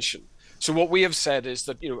intervention. So what we have said is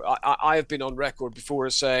that, I have been on record before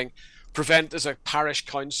as saying Prevent is a parish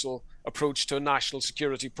council approach to a national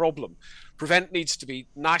security problem. Prevent needs to be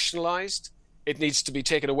nationalised. It needs to be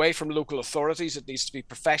taken away from local authorities. It needs to be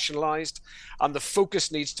professionalised, and the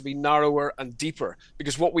focus needs to be narrower and deeper,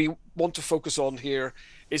 because what we want to focus on here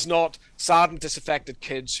is not sad and disaffected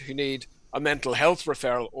kids who need a mental health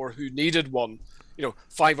referral or who needed one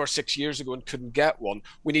 5 or 6 years ago and couldn't get one.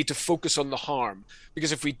 We need to focus on the harm,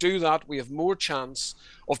 because if we do that, we have more chance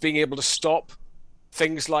of being able to stop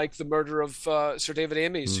things like the murder of Sir David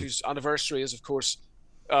Amy's, whose anniversary is, of course,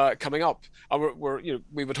 coming up. And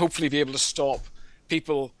we would hopefully be able to stop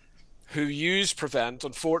people who use Prevent,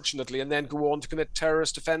 unfortunately, and then go on to commit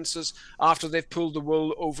terrorist offences after they've pulled the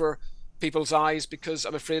wool over people's eyes, because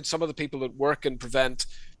I'm afraid some of the people that work in Prevent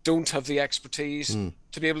don't have the expertise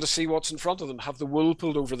to be able to see what's in front of them, have the wool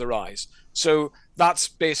pulled over their eyes. So that's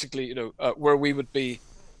basically, where we would be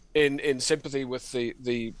in sympathy with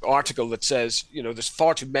the article that says, there's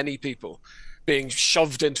far too many people being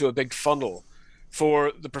shoved into a big funnel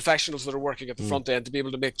for the professionals that are working at the front end to be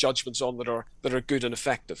able to make judgments on that are good and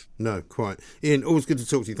effective. No, quite. Ian, always good to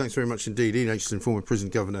talk to you. Thanks very much indeed. Ian Aitchison, former prison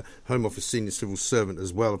governor, Home Office senior civil servant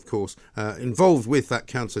as well, of course, involved with that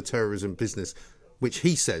counter-terrorism business, which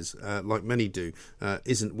he says, like many do,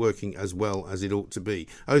 isn't working as well as it ought to be.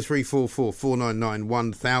 0344 499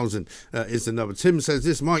 1000 is the number. Tim says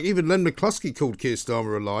this, Mike, even Len McCluskey called Keir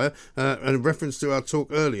Starmer a liar, in reference to our talk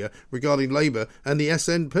earlier regarding Labour and the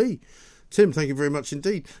SNP. Tim, thank you very much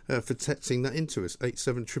indeed for texting that into us,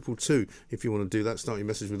 87222. If you want to do that, start your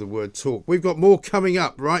message with the word talk. We've got more coming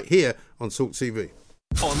up right here on Talk TV.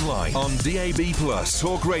 Online, on DAB+,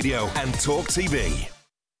 Talk Radio and Talk TV.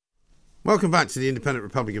 Welcome back to the Independent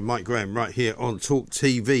Republican Mike Graham right here on Talk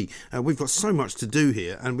TV. We've got so much to do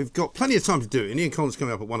here, and we've got plenty of time to do it. And Ian Collins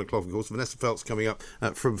coming up at 1 o'clock, of course. Vanessa Feltz coming up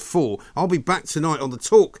from 4. I'll be back tonight on the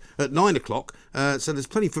Talk at 9 o'clock, so there's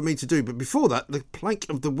plenty for me to do. But before that, the Plank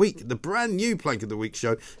of the Week, the brand new Plank of the Week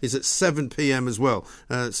show, is at 7 p.m. as well.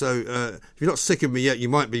 So if you're not sick of me yet, you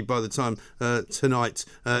might be by the time tonight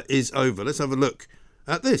is over. Let's have a look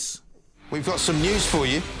at this. We've got some news for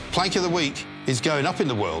you. Plank of the Week is going up in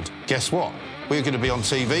the world. Guess what? We're going to be on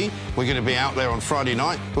TV. We're going to be out there on Friday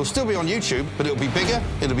night. We'll still be on YouTube, but it'll be bigger,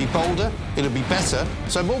 it'll be bolder, it'll be better.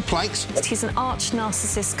 So more planks. He's an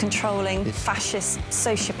arch-narcissist, controlling, fascist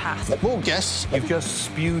sociopath. More guests. You've just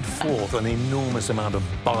spewed forth an enormous amount of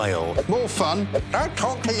bile. More fun. Don't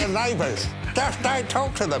talk to your neighbours. Just don't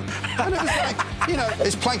talk to them. And it was like,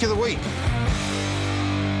 it's Plank of the Week.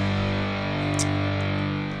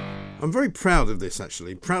 I'm very proud of this,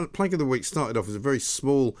 actually. Plank of the Week started off as a very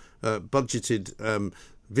small, budgeted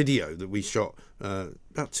video that we shot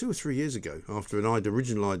about 2 or 3 years ago after an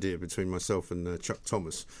original idea between myself and Chuck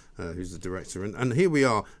Thomas, who's the director. And here we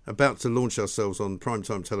are about to launch ourselves on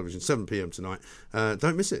primetime television, 7 p.m. tonight.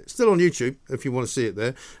 Don't miss it. Still on YouTube if you want to see it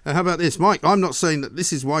there. How about this, Mike? I'm not saying that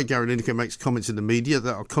this is why Gary Lineker makes comments in the media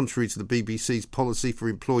that are contrary to the BBC's policy for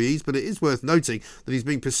employees, but it is worth noting that he's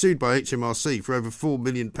being pursued by HMRC for over £4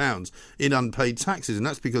 million in unpaid taxes, and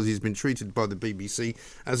that's because he's been treated by the BBC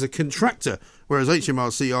as a contractor, whereas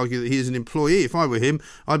HMRC argue that he is an employee. If I were him,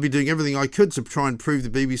 I'd be doing everything I could to try and prove the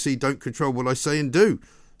BBC don't control what I say and do,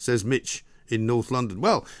 says Mitch in North London.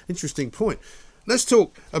 Well, interesting point. Let's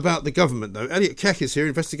talk about the government, though. Ex Chequer is here,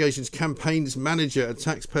 Investigations Campaigns Manager at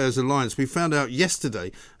Taxpayers Alliance. We found out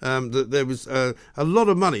yesterday that there was a lot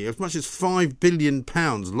of money, as much as £5 billion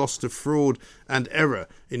lost to fraud and error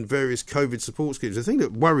in various COVID support schemes. The thing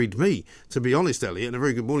that worried me, to be honest, Elliot, and a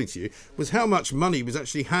very good morning to you, was how much money was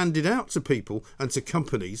actually handed out to people and to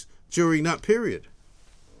companies during that period.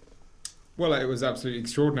 Well, it was absolutely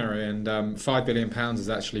extraordinary, and £5 billion is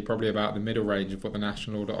actually probably about the middle range of what the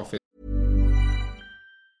National Audit Office.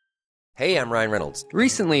 Hey, I'm Ryan Reynolds.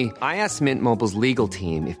 Recently, I asked Mint Mobile's legal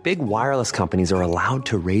team if big wireless companies are allowed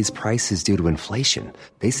to raise prices due to inflation.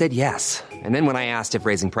 They said yes. And then when I asked if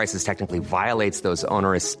raising prices technically violates those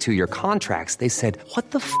onerous 2-year contracts, they said,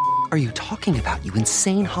 "What the f*** are you talking about, you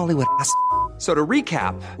insane Hollywood ass?" So to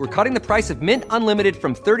recap, we're cutting the price of Mint Unlimited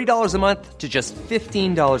from $30 a month to just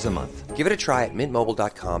 $15 a month. Give it a try at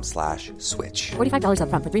mintmobile.com/switch. $45 up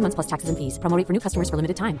front for 3 months plus taxes and fees. Promo rate for new customers for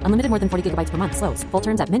limited time. Unlimited more than 40 gigabytes per month. Slows full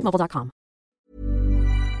terms at mintmobile.com.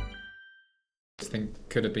 I think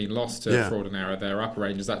could have been lost to fraud and error. Their upper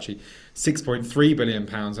range is actually £6.3 billion.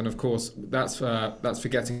 And of course, that's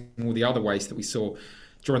forgetting all the other waste that we saw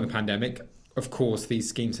during the pandemic. Of course, these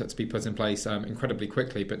schemes had to be put in place incredibly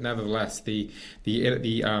quickly, but nevertheless, the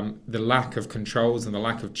lack of controls and the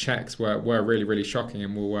lack of checks were really, really shocking,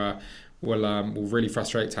 and will really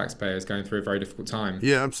frustrate taxpayers going through a very difficult time.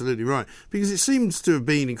 Yeah, absolutely right. Because it seems to have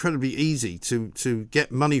been incredibly easy to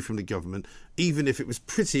get money from the government, even if it was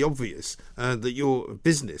pretty obvious that your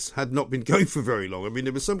business had not been going for very long. I mean,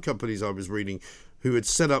 there were some companies I was reading who had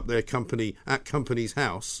set up their company at Companies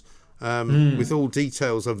House with all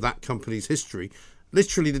details of that company's history,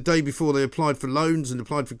 literally the day before they applied for loans and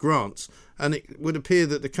applied for grants, and it would appear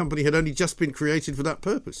that the company had only just been created for that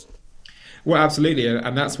purpose. Well, absolutely,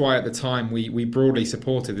 and that's why at the time we broadly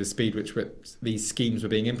supported the speed which these schemes were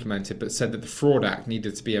being implemented, but said that the Fraud Act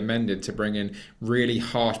needed to be amended to bring in really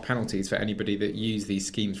harsh penalties for anybody that used these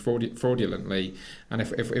schemes fraudulently. And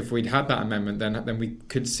if we'd had that amendment, then we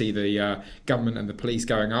could see the government and the police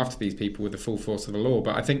going after these people with the full force of the law.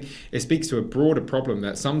 But I think it speaks to a broader problem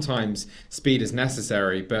that sometimes speed is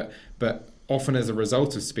necessary, but often as a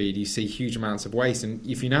result of speed, you see huge amounts of waste. And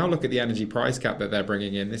if you now look at the energy price cap that they're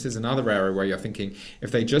bringing in, this is another area where you're thinking,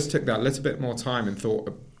 if they just took that little bit more time and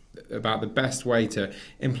thought about the best way to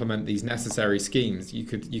implement these necessary schemes, you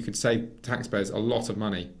could save taxpayers a lot of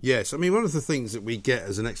money. Yes, I mean, one of the things that we get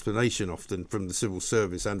as an explanation often from the civil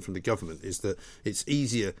service and from the government is that it's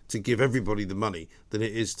easier to give everybody the money than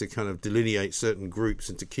it is to kind of delineate certain groups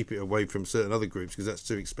and to keep it away from certain other groups because that's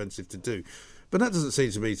too expensive to do. But that doesn't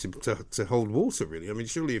seem to me to hold water, really. I mean,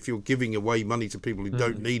 surely if you're giving away money to people who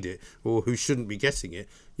don't need it or who shouldn't be getting it,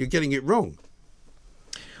 you're getting it wrong.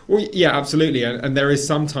 Well, yeah, absolutely. And there is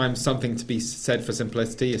sometimes something to be said for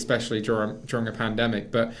simplicity, especially during a pandemic.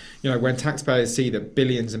 But, when taxpayers see that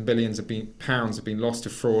billions and billions of pounds have been lost to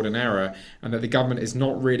fraud and error, and that the government is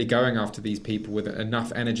not really going after these people with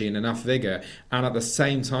enough energy and enough vigour, and at the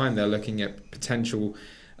same time they're looking at potential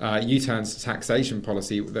U-turns to taxation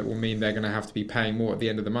policy that will mean they're going to have to be paying more at the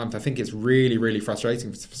end of the month. I think it's really, really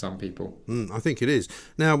frustrating for some people. I think it is.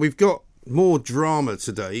 Now, we've got more drama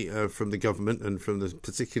today from the government and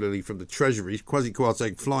particularly from the Treasury. Kwasi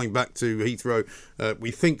Kwarteng flying back to Heathrow, we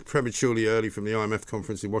think prematurely early from the IMF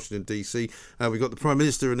conference in Washington, D.C. We've got the Prime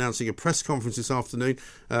Minister announcing a press conference this afternoon.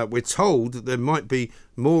 We're told that there might be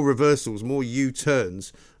more reversals, more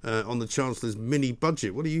U-turns on the Chancellor's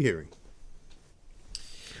mini-budget. What are you hearing?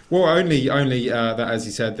 Well, only that, as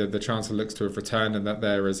you said, the Chancellor looks to have returned and that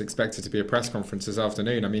there is expected to be a press conference this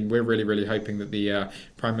afternoon. I mean, we're really, really hoping that the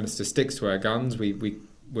Prime Minister sticks to her guns.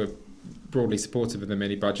 We're broadly supportive of the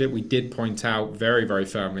mini-budget. We did point out very, very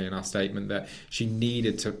firmly in our statement that she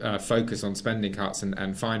needed to focus on spending cuts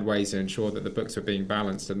and find ways to ensure that the books were being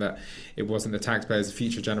balanced and that it wasn't the taxpayers of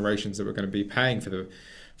future generations that were going to be paying for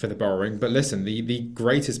the borrowing. But listen, the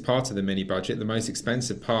greatest part of the mini-budget, the most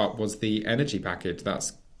expensive part, was the energy package.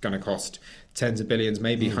 That's going to cost tens of billions,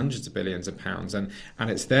 maybe hundreds of billions of pounds. And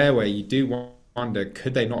it's there where you do wonder,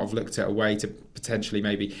 could they not have looked at a way to potentially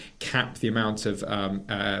maybe cap the amount of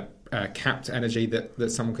capped energy that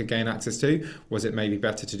someone could gain access to? Was it maybe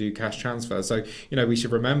better to do cash transfers? So, we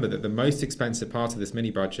should remember that the most expensive part of this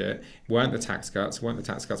mini-budget weren't the tax cuts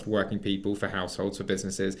for working people, for households, for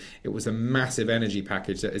businesses. It was a massive energy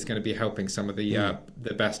package that is going to be helping some of the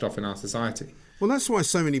best off in our society. Well, that's why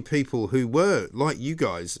so many people who were, like you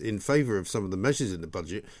guys, in favour of some of the measures in the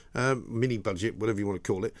budget, mini-budget, whatever you want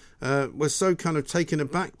to call it, were so kind of taken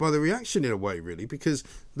aback by the reaction in a way, really, because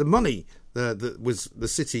the money that was the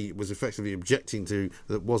city was effectively objecting to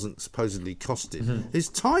that wasn't supposedly costed is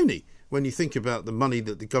tiny when you think about the money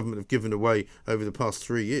that the government have given away over the past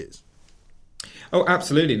 3 years. Oh,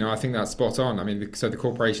 absolutely. No, I think that's spot on. I mean, so the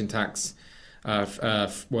corporation tax...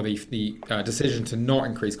 the decision to not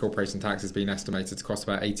increase corporation tax has been estimated to cost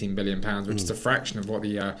about £18 billion, which is a fraction of what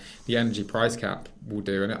the energy price cap will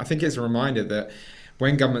do. And I think it's a reminder that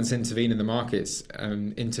when governments intervene in the markets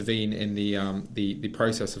and intervene in the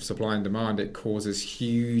process of supply and demand, it causes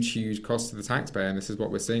huge costs to the taxpayer. And this is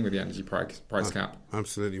what we're seeing with the energy price cap.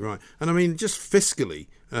 Absolutely right. And I mean, just fiscally,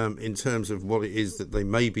 in terms of what it is that they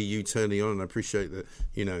may be U-turning on, and I appreciate that,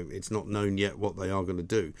 it's not known yet what they are going to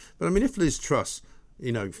do. But I mean, if Liz Truss,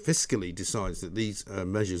 fiscally decides that these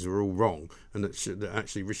measures are all wrong and that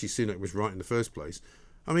actually Rishi Sunak was right in the first place,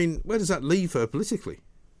 I mean, where does that leave her politically?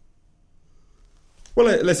 Well,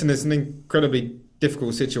 listen, it's an incredibly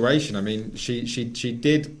difficult situation. I mean, she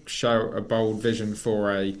did show a bold vision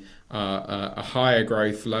for a higher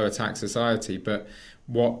growth, lower tax society, but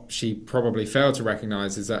what she probably failed to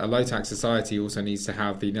recognise is that a low tax society also needs to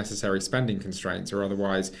have the necessary spending constraints, or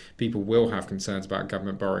otherwise people will have concerns about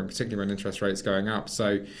government borrowing, particularly when interest rates going up.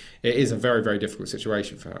 So it is a very, very difficult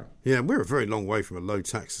situation for her. Yeah, we're a very long way from a low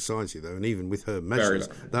tax society, though, and even with her measures,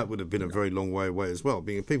 that would have been a very long way away as well.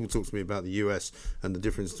 People talk to me about the US and the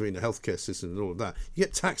difference between the healthcare system and all of that. You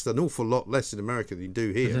get taxed an awful lot less in America than you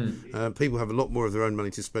do here. People have a lot more of their own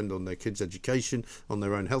money to spend on their kids' education, on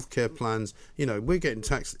their own healthcare plans. We're getting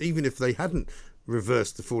taxed, even if they hadn't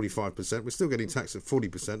reversed the 45%, we're still getting taxed at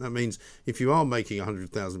 40%. That means if you are making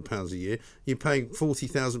 £100,000 a year, you're paying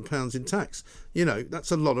 £40,000 in tax. That's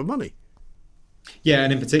a lot of money. Yeah,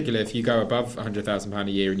 and in particular, if you go above £100,000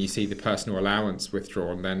 a year and you see the personal allowance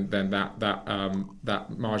withdrawn, then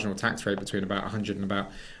that marginal tax rate between about £100,000 and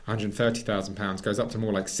about £130,000 goes up to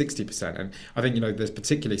more like 60%. And I think, there's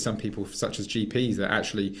particularly some people, such as GPs, that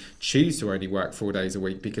actually choose to only work 4 days a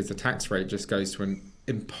week because the tax rate just goes to an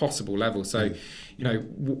impossible level. So,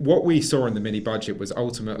 what we saw in the mini budget was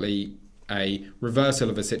ultimately a reversal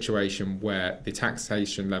of a situation where the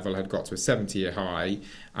taxation level had got to a 70-year high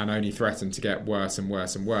and only threatened to get worse and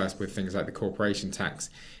worse and worse with things like the corporation tax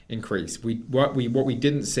increase. What we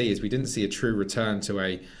didn't see is a true return to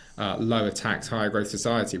a lower tax, higher growth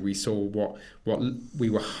society. We saw what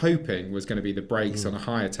we were hoping was going to be the brakes on a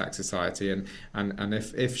higher tax society, and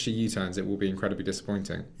if she U-turns, it will be incredibly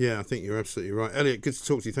disappointing. Yeah, I think you're absolutely right. Elliot, good to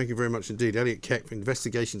talk to you. Thank you very much indeed. Elliot Keck,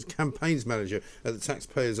 Investigations Campaigns Manager at the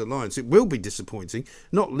Taxpayers Alliance. It will be disappointing,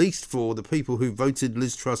 not least for the people who voted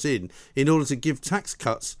Liz Truss in order to give tax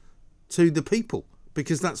cuts to the people,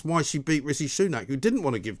 because that's why she beat Rishi Sunak, who didn't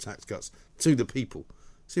want to give tax cuts to the people.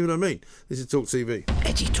 See what I mean? This is Talk TV.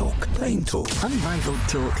 Edgy talk, plain talk, unrivaled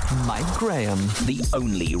talk. Mike Graham. The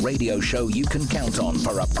only radio show you can count on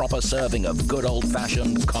for a proper serving of good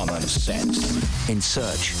old-fashioned common sense. In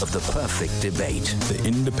search of the perfect debate. The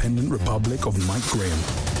Independent Republic of Mike Graham.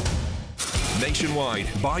 Nationwide,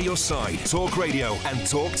 by your side, Talk Radio and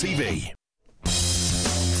Talk TV.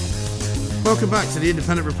 Welcome back to the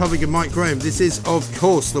Independent Republic of Mike Graham. This is, of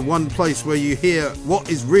course, the one place where you hear what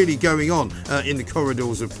is really going on in the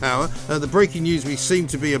corridors of power. The breaking news we seem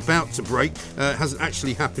to be about to break, hasn't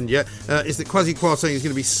actually happened yet, is that Kwasi Kwarteng is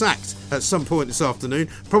going to be sacked at some point this afternoon,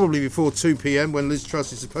 probably before 2 p.m, when Liz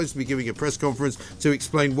Truss is supposed to be giving a press conference to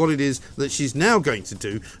explain what it is that she's now going to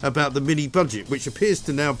do about the mini budget, which appears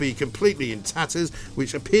to now be completely in tatters,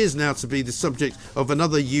 which appears now to be the subject of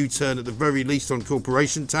another U-turn at the very least on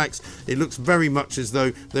corporation tax. It looks very much as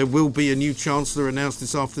though there will be a new Chancellor announced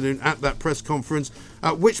this afternoon at that press conference,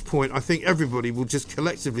 at which point I think everybody will just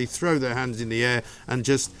collectively throw their hands in the air and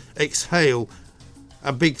just exhale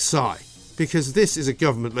a big sigh. Because this is a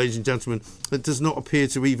government, ladies and gentlemen, that does not appear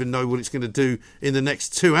to even know what it's going to do in the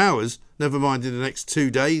next 2 hours, never mind in the next 2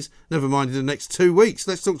 days, never mind in the next 2 weeks.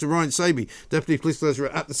 Let's talk to Ryan Saby, Deputy Police Editor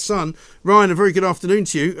at The Sun. Ryan, a very good afternoon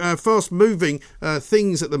to you. Fast-moving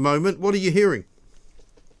things at the moment. What are you hearing?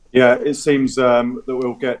 Yeah, it seems that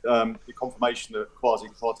we'll get the confirmation that Kwasi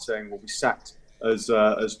Kwarteng will be sacked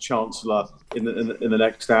as Chancellor in the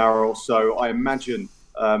next hour or so. I imagine,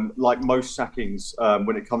 like most sackings,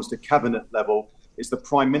 when it comes to cabinet level, it's the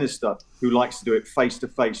Prime Minister who likes to do it face to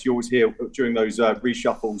face. You always hear during those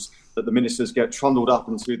reshuffles that the ministers get trundled up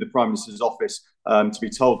into the Prime Minister's office to be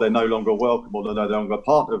told they're no longer welcome or they're no longer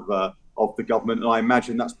part of the government. And I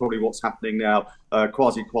imagine that's probably what's happening now.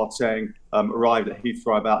 Kwasi Kwarteng arrived at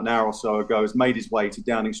Heathrow about an hour or so ago, has made his way to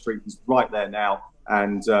Downing Street. He's right there now.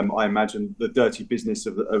 And I imagine the dirty business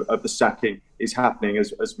of the sacking is happening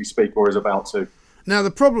as we speak, or is about to. Now,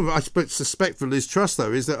 the problem I suspect for Liz Truss,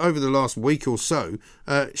 though, is that over the last week or so,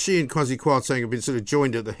 she and Kwasi Kwarteng have been sort of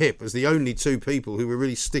joined at the hip as the only two people who were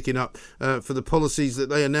really sticking up for the policies that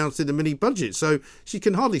they announced in the mini-budget. So she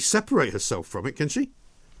can hardly separate herself from it, can she?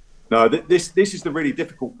 No, this is the really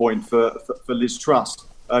difficult point for Liz Truss.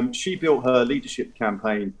 She built her leadership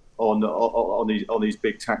campaign on these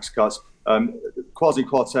big tax cuts. Kwasi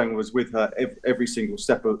Kwarteng was with her every single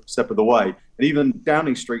step of the way. And even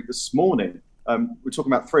Downing Street this morning, we're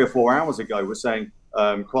talking about 3 or 4 hours ago, we're saying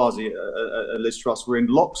Kwasi and Liz Truss were in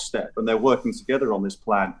lockstep and they're working together on this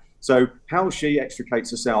plan. So how she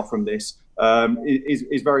extricates herself from this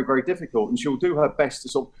is very, very difficult. And she'll do her best to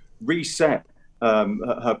sort of reset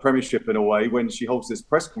her premiership in a way when she holds this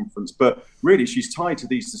press conference, but really she's tied to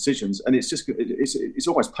these decisions, and it's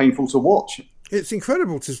almost painful to watch. It's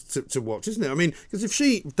incredible to watch, isn't it? I mean, because if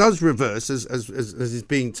she does reverse, as is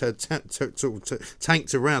being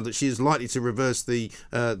tanked around, that she is likely to reverse the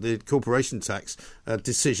corporation tax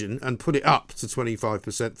decision and put it up to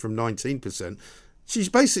 25% from 19%, she's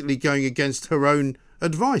basically going against her own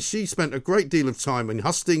advice. She spent a great deal of time in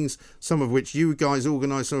hustings, some of which you guys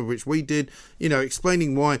organised, some of which we did,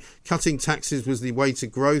 explaining why cutting taxes was the way to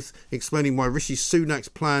growth, explaining why Rishi Sunak's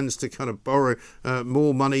plans to kind of borrow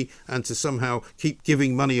more money and to somehow keep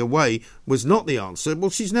giving money away was not the answer. Well,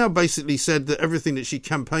 she's now basically said that everything that she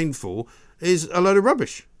campaigned for is a load of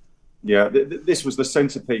rubbish. Yeah, this was the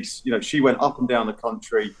centrepiece. She went up and down the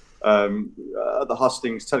country at the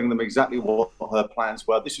hustings, telling them exactly what her plans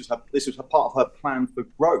were. This was her part of her plan for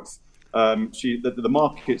growth. The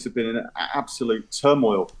markets have been in absolute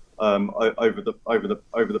turmoil over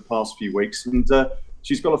the past few weeks, and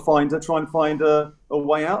she's got to try and find a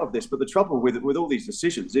way out of this. But the trouble with all these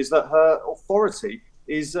decisions is that her authority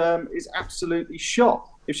is absolutely shot.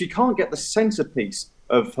 If she can't get the centrepiece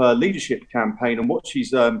of her leadership campaign and what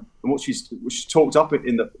she's talked up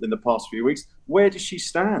in the past few weeks, where does she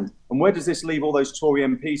stand? And where does this leave all those Tory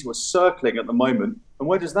MPs who are circling at the moment? And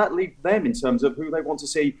where does that leave them in terms of who they want to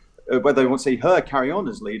see? Whether they want to see her carry on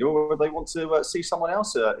as leader or whether they want to see someone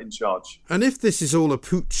else in charge. And if this is all a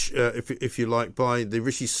pooch, if you like, by the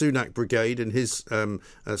Rishi Sunak brigade and his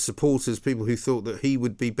supporters, people who thought that he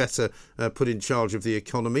would be better put in charge of the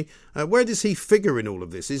economy, where does he figure in all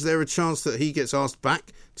of this? Is there a chance that he gets asked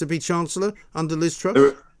back to be Chancellor under Liz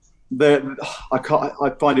Truss? I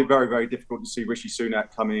find it very, very difficult to see Rishi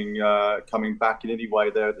Sunak coming back in any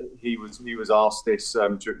way. He was asked this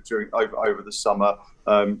during over the summer.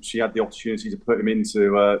 She had the opportunity to put him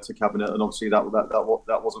into cabinet, and obviously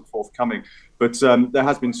that wasn't forthcoming. But there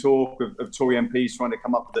has been talk of Tory MPs trying to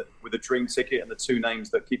come up with a dream ticket, and the two names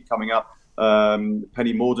that keep coming up,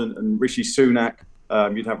 Penny Mordaunt and Rishi Sunak.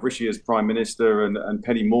 You'd have Rishi as Prime Minister and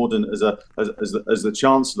Penny Mordaunt as the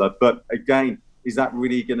Chancellor. But again, is that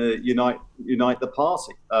really going to unite the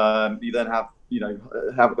party? You then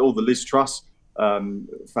have all the Liz Truss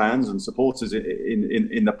fans and supporters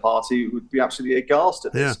in the party who would be absolutely aghast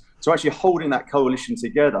at this. So actually holding that coalition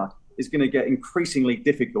together is going to get increasingly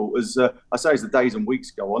difficult as the days and weeks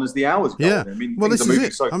go on, as the hours go on. I mean, well, this is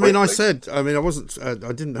it. So I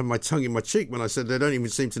didn't have my tongue in my cheek when I said they don't even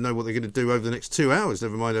seem to know what they're going to do over the next 2 hours,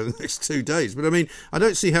 never mind over the next 2 days. But I mean, I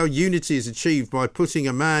don't see how unity is achieved by putting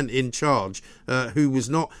a man in charge who was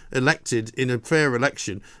not elected in a fair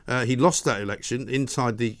election. He lost that election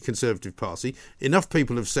inside the Conservative Party. Enough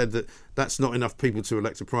people have said that that's not enough people to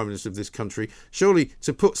elect a Prime Minister of this country. Surely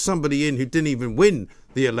to put somebody in who didn't even win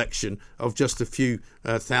the election of just a few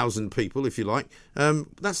thousand people, if you like,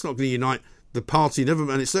 that's not going to unite the party,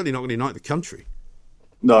 and it's certainly not going to unite the country.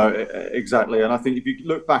 No, exactly. And I think if you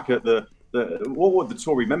look back at what would the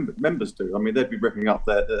Tory members do? I mean, they'd be ripping up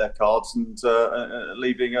their cards and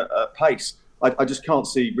leaving at pace. I just can't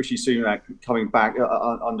see Rishi Sunak coming back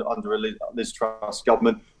under a Liz Truss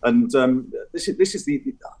government. And this is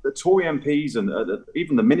the Tory MPs and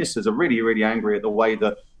even the ministers are really, really angry at the way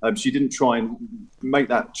that she didn't try and make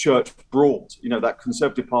that church broad, that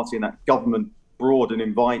Conservative Party and that government broad, and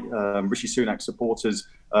invite Rishi Sunak supporters,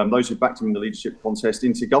 those who backed him in the leadership contest,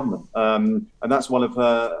 into government. And that's one of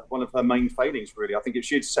her main failings, really. I think if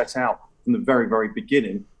she had set out from the very, very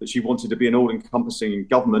beginning that she wanted to be an all-encompassing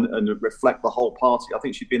government and reflect the whole party, I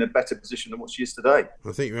think she'd be in a better position than what she is today.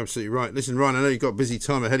 I think you're absolutely right. Listen, Ryan, I know you've got a busy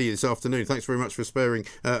time ahead of you this afternoon. Thanks very much for sparing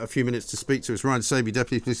a few minutes to speak to us. Ryan Saby,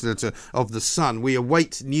 Deputy Solicitor of The Sun. We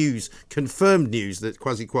await confirmed news that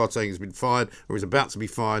Kwasi Kwarteng has been fired, or is about to be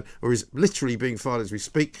fired, or is literally being fired as we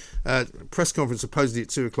speak. Press conference supposedly at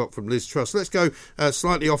 2:00 from Liz Truss. Let's go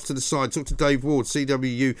slightly off to the side. Talk to Dave Ward,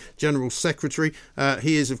 CWU General Secretary.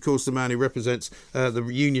 He is, of course, the man who represents the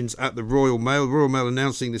unions at the Royal Mail. Royal Mail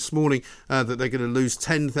announcing this morning that they're going to lose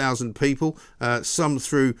 10,000 people, some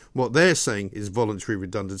through what they're saying is voluntary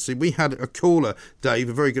redundancy. We had a caller, Dave,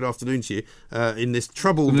 a very good afternoon to you, in this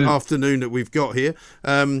troubled afternoon that we've got here.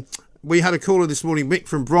 We had a caller this morning, Mick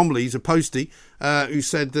from Bromley, he's a postie, who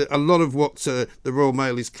said that a lot of what the Royal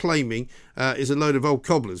Mail is claiming is a load of old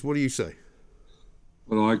cobblers. What do you say?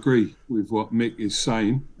 Well, I agree with what Mick is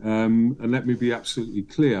saying, and let me be absolutely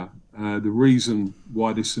clear. The reason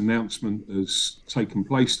why this announcement has taken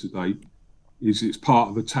place today is it's part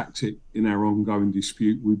of a tactic in our ongoing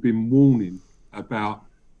dispute. We've been warning about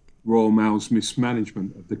Royal Mail's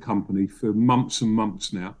mismanagement of the company for months and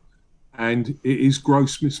months now, and it is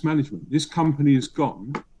gross mismanagement. This company has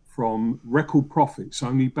gone from record profits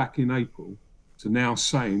only back in April to now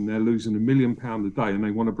saying they're losing £1 million a day, and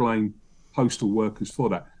they want to blame postal workers for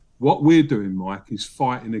that. What we're doing, Mike, is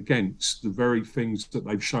fighting against the very things that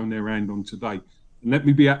they've shown their hand on today. And let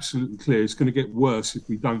me be absolutely clear, it's going to get worse if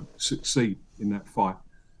we don't succeed in that fight.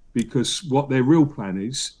 Because what their real plan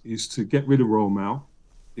is to get rid of Royal Mail.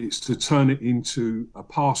 It's to turn it into a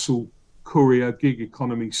parcel courier, gig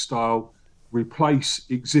economy style, replace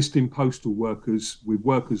existing postal workers with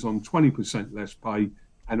workers on 20% less pay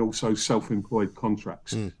and also self-employed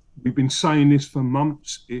contracts. We've been saying this for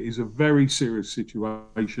months. It is a very serious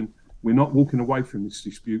situation. We're not walking away from this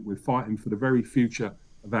dispute. We're fighting for the very future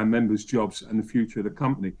of our members' jobs and the future of the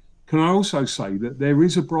company. Can I also say that there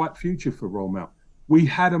is a bright future for Royal Mail? We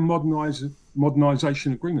had a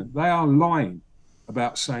modernisation agreement. They are lying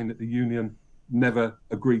about saying that the union never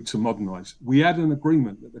agreed to modernise. We had an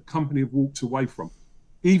agreement that the company have walked away from.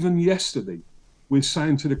 Even yesterday, we're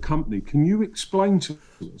saying to the company, can you explain to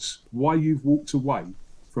us why you've walked away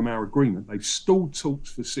from our agreement? They've stalled talks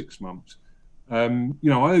for 6 months. I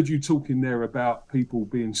heard you talking there about people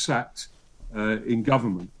being sacked in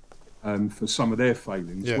government for some of their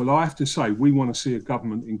failings. Yeah. Well, I have to say, we want to see a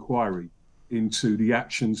government inquiry into the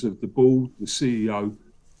actions of the board, the CEO,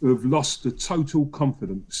 who have lost the total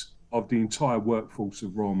confidence of the entire workforce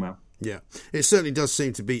of Royal Mail. Yeah, it certainly does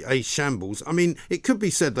seem to be a shambles. I mean, it could be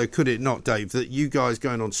said, though, could it not, Dave, that you guys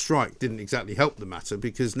going on strike didn't exactly help the matter,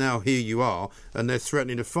 because now here you are and they're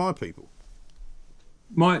threatening to fire people.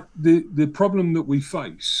 Mike, the problem that we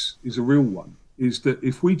face is a real one, is that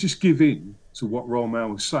if we just give in to what Royal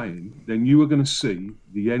Mail is saying, then you are going to see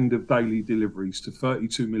the end of daily deliveries to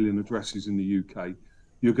 32 million addresses in the UK.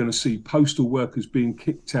 You're going to see postal workers being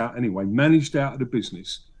kicked out anyway, managed out of the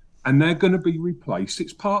business, and they're going to be replaced.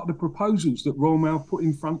 It's part of the proposals that Royal Mail put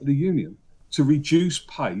in front of the union to reduce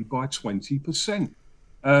pay by 20%,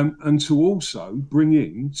 and to also bring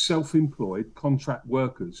in self-employed contract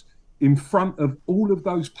workers in front of all of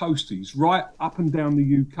those posties right up and down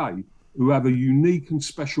the UK who have a unique and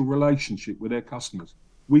special relationship with their customers.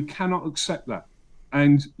 We cannot accept that.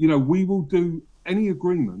 And, you know, we will do any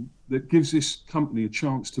agreement that gives this company a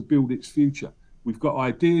chance to build its future. We've got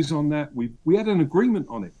ideas on that. We had an agreement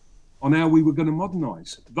on it, on how we were going to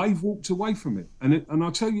modernise. They've walked away from it. And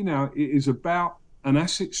I'll tell you now, it is about an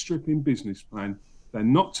asset stripping business plan. They're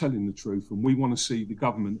not telling the truth, and we want to see the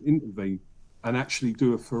government intervene and actually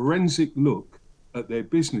do a forensic look at their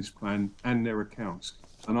business plan and their accounts.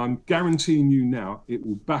 And I'm guaranteeing you now it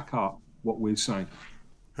will back up what we're saying.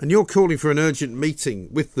 And you're calling for an urgent meeting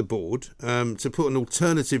with the board to put an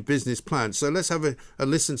alternative business plan. So let's have a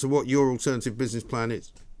listen to what your alternative business plan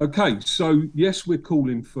is. Okay, so yes, we're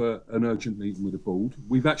calling for an urgent meeting with the board.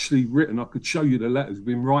 We've actually written, I could show you the letters, we've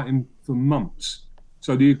been writing for months.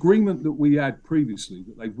 So the agreement that we had previously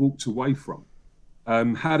that they've walked away from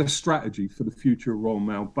had a strategy for the future of Royal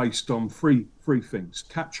Mail based on three things: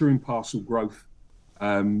 capturing parcel growth,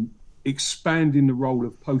 expanding the role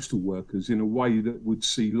of postal workers in a way that would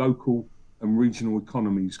see local and regional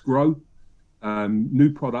economies grow,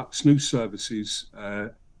 new products, new services,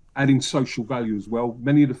 adding social value as well,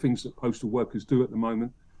 many of the things that postal workers do at the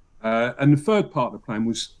moment. And the third part of the plan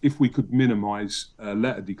was if we could minimise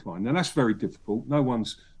letter decline. Now, that's very difficult. No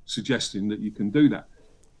one's suggesting that you can do that.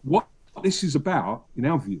 What this is about, in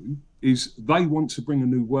our view, is they want to bring a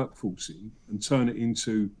new workforce in and turn it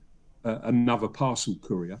into another parcel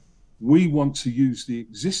courier. We want to use the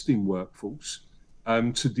existing workforce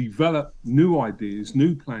to develop new ideas,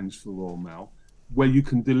 new plans for Royal Mail, where you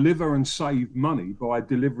can deliver and save money by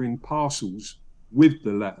delivering parcels with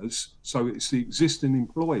the letters. So it's the existing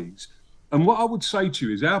employees. And what I would say to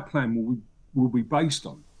you is our plan will be based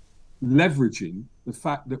on leveraging the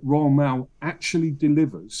fact that Royal Mail actually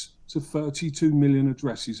delivers to 32 million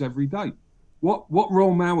addresses every day. What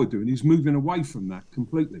Royal Mail are doing is moving away from that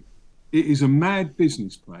completely. It is a mad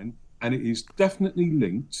business plan, and it is definitely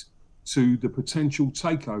linked to the potential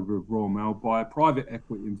takeover of Royal Mail by a private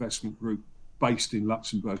equity investment group based in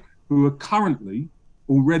Luxembourg, who are currently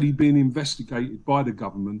already being investigated by the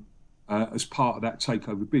government as part of that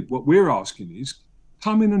takeover bid. What we're asking is,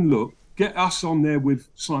 come in and look, get us on there with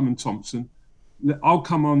Simon Thompson. I'll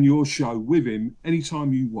come on your show with him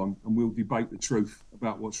anytime you want, and we'll debate the truth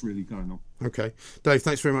about what's really going on. OK. Dave,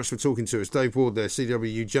 thanks very much for talking to us. Dave Ward there,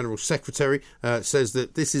 CWU General Secretary, says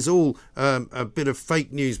that this is all a bit of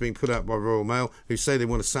fake news being put out by Royal Mail, who say they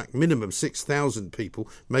want to sack minimum 6,000 people,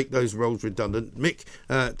 make those roles redundant. Mick,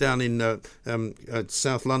 down in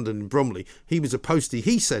South London, in Bromley, he was a postie.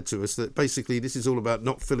 He said to us that basically this is all about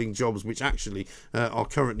not filling jobs which actually are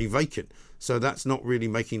currently vacant. So that's not really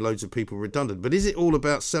making loads of people redundant. But is it all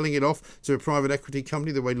about selling it off to a private equity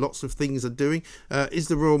company the way lots of things are doing? Is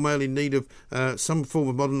the Royal Mail in need of some form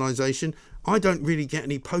of modernisation? I don't really get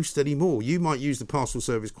any post anymore. You might use the parcel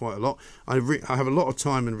service quite a lot. I have a lot of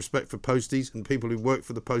time and respect for posties and people who work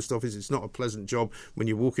for the post office. It's not a pleasant job when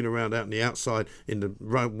you're walking around out in the outside in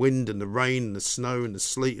the wind and the rain and the snow and the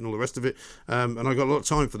sleet and all the rest of it. And I've got a lot of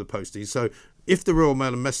time for the posties. So if the Royal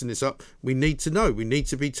Mail are messing this up, we need to know. We need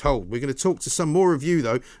to be told. We're going to talk to some more of you,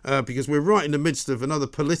 though, because we're right in the midst of another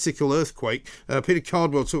political earthquake. Peter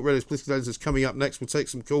Cardwell, Talk Radio's political editor, is coming up next. We'll take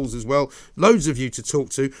some calls as well. Loads of you to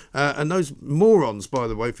talk to. And those morons, by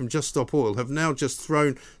the way, from Just Stop Oil have now just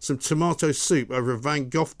thrown some tomato soup over a Van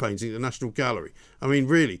Gogh painting at the National Gallery. I mean,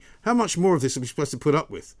 really, how much more of this are we supposed to put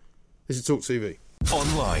up with? This is Talk TV.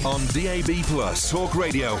 Online, on DAB+, Talk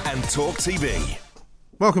Radio and Talk TV.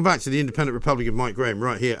 Welcome back to the Independent Republic of Mike Graham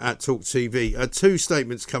right here at Talk TV. Two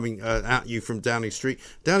statements coming at you from Downing Street.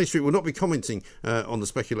 Downing Street will not be commenting on the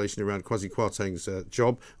speculation around Kwasi Kwarteng's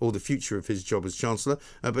job or the future of his job as Chancellor,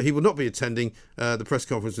 but he will not be attending the press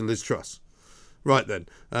conference with Liz Truss. Right then,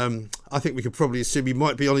 I think we could probably assume he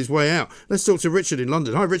might be on his way out. Let's talk to Richard in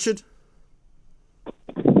London. Hi, Richard.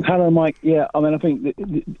 Hello, Mike. Yeah, I mean, I think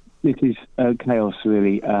this is chaos,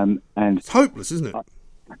 really, and it's hopeless, isn't it?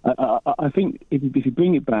 I think if you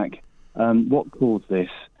bring it back, what caused this?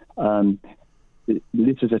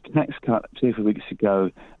 This was a tax cut 2 or 3 weeks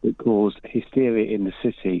ago that caused hysteria in the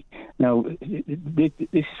city. Now,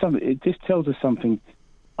 this tells us something,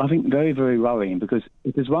 I think, very, very worrying, because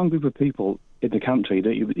if there's one group of people in the country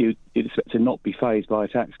that you expect to not be fazed by a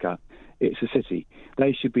tax cut, it's the city.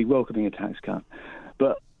 They should be welcoming a tax cut.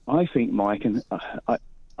 But I think, Mike, and I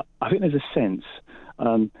think there's a sense,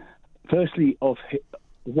 firstly, of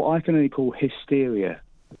what I can only call hysteria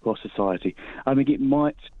across society. I think it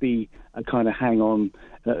might be a kind of hang-on.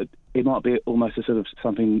 It might be almost a sort of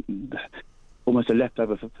something, almost a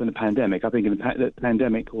leftover from the pandemic. I think the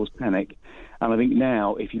pandemic caused panic. And I think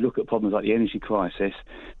now, if you look at problems like the energy crisis,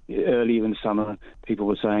 earlier in the summer, people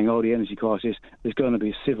were saying, the energy crisis, there's going to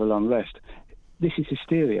be civil unrest. This is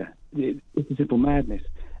hysteria. This is simple madness.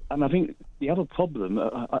 And I think the other problem,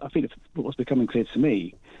 I think what's becoming clear to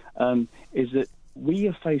me, is that we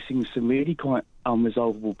are facing some really quite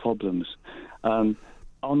unresolvable problems.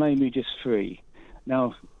 I'll name you just 3.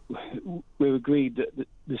 Now, we agreed that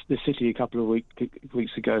the city a couple of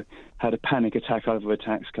weeks ago had a panic attack over a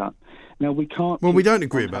tax cut. Now, we can't... Well, we don't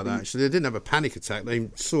agree about that, actually. They didn't have a panic attack. They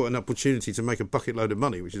saw an opportunity to make a bucket load of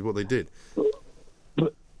money, which is what they did.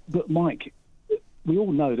 But Mike, we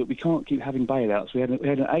all know that we can't keep having bailouts. We had an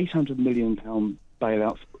 £800 million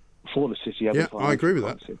bailout for the city. Yeah, I agree with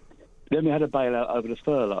that. Then we had a bailout over the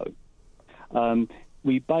furlough.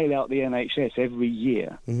 We bail out the NHS every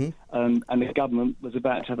year, and the government was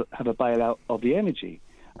about to have a bailout of the energy.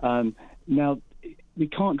 Now, we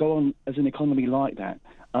can't go on as an economy like that.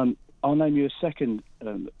 I'll name you a second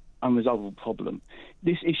unresolvable problem.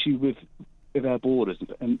 This issue with our borders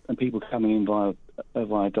and people coming in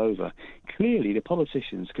via Dover. Clearly, the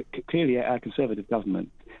politicians, clearly our Conservative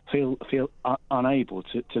government, feel unable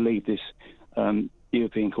to lead this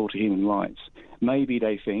European Court of Human Rights. Maybe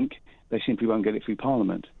they think they simply won't get it through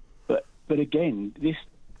Parliament. But again, this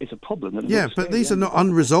is a problem. But these are not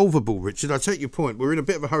unresolvable, Richard. I take your point. We're in a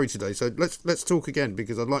bit of a hurry today, so let's talk again,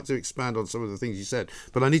 because I'd like to expand on some of the things you said.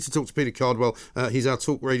 But I need to talk to Peter Cardwell. He's our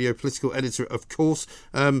Talk Radio political editor, of course.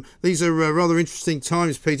 These are rather interesting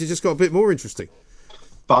times, Peter. Just got a bit more interesting.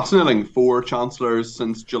 Fascinating. 4 chancellors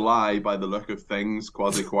since July, by the look of things.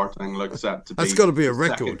 Kwasi Kwarteng looks set to be... That's got to be a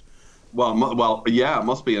record. Second. Well, yeah, it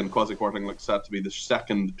must be. And Kwasi Kwarteng looks set to be the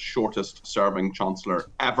second shortest serving chancellor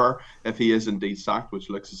ever, if he is indeed sacked, which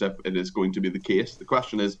looks as if it is going to be the case. The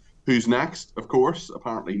question is, who's next? Of course,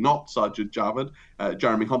 apparently not Sajid Javid.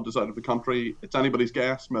 Jeremy Hunt is out of the country. It's anybody's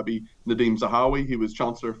guess. Maybe Nadeem Zahawi, who was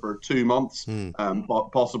chancellor for 2 months.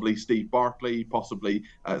 Possibly Steve Barclay. Possibly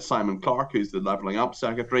Simon Clarke, who's the Levelling Up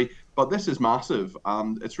secretary. But this is massive,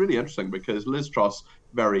 and it's really interesting because Liz Truss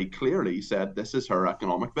very clearly said this is her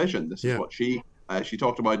economic vision. This is what she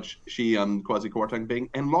talked about. She and Kwasi Kwarteng being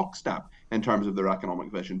in lockstep in terms of their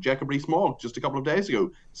economic vision. Jacob Rees-Mogg just a couple of days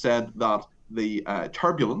ago said that the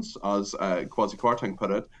turbulence, as Kwasi Kwarteng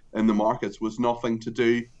put it, in the markets was nothing to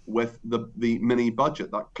do with the mini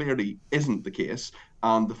budget. That clearly isn't the case.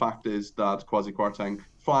 And the fact is that Kwasi Kwarteng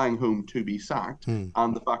flying home to be sacked,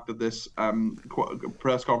 and the fact that this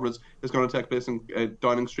press conference is going to take place in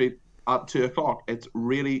Downing Street at 2:00. It's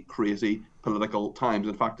really crazy political times.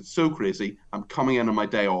 In fact, it's so crazy, I'm coming in on my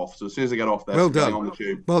day off. So as soon as I get off there, well done. On the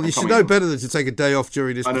tube, well, you should know better than to take a day off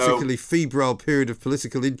during this particularly febrile period of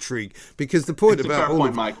political intrigue. Because the point about all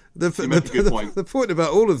the point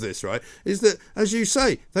about all of this, right, is that, as you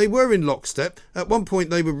say, they were in lockstep. At one point,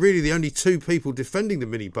 they were really the only 2 people defending the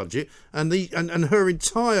mini budget, and her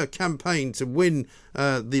entire campaign to win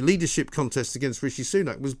the leadership contest against Rishi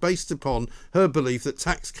Sunak was based upon her belief that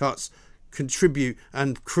tax cuts contribute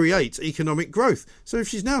and create economic growth. So if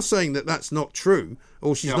she's now saying that that's not true,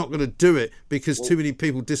 or she's not going to do it because too many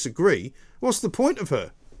people disagree, what's the point of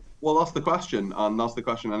her? Well, that's the question, and that's the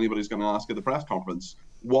question anybody's going to ask at the press conference.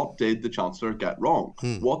 What did the Chancellor get wrong?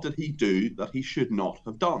 What did he do that he should not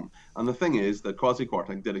have done? And the thing is that Kwasi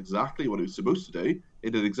Kwarteng did exactly what he was supposed to do.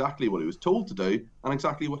 He did exactly what he was told to do, and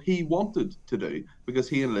exactly what he wanted to do, because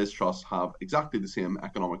he and Liz Truss have exactly the same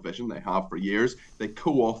economic vision. They have for years. They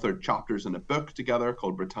co-authored chapters in a book together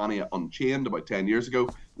called Britannia Unchained about 10 years ago,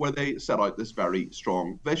 where they set out this very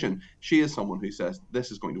strong vision. She is someone who says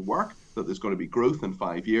this is going to work, that there's going to be growth in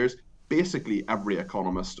 5 years. Basically, every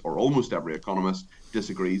economist, or almost every economist,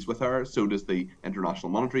 disagrees with her. So does the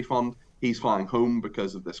International Monetary Fund. He's flying home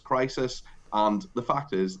because of this crisis. And the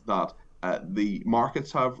fact is that the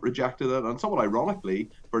markets have rejected it. And somewhat ironically,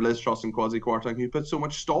 for Liz Truss and Kwasi Kwarteng, who put so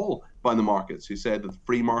much stall by the markets, who said that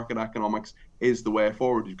free market economics is the way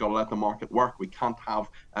forward. You've got to let the market work. We can't have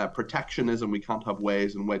protectionism. We can't have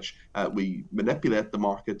ways in which we manipulate the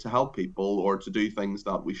market to help people or to do things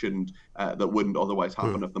that we shouldn't, that wouldn't otherwise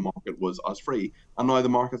happen if the market was as free. And now the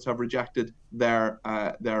markets have rejected their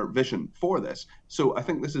vision for this. So I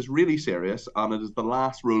think this is really serious, and it is the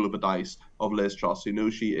last roll of the dice of Liz Truss, who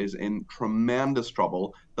knows she is in tremendous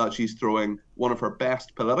trouble, that she's throwing one of her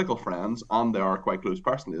best political friends, and they are quite close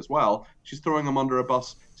personally as well, she's throwing him under a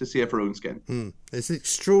bus to save her own skin. It's an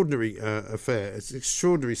extraordinary affair. It's an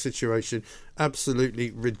extraordinary situation.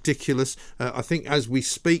 Absolutely ridiculous. I think as we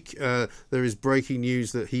speak, there is breaking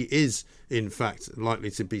news that he is, in fact,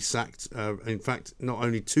 likely to be sacked. In fact, not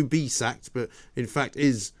only to be sacked, but in fact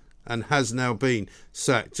is and has now been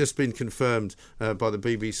sacked. Just been confirmed by the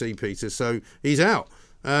BBC, Peter. So he's out.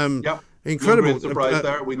 Incredible. No great surprise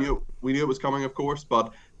there. We knew it was coming, of course,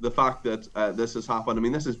 but the fact that this has happened, I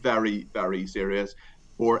mean, this is very, very serious.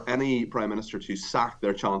 For any Prime Minister to sack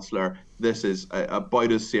their Chancellor, this is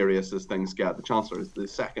about as serious as things get. The Chancellor is the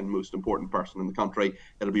second most important person in the country.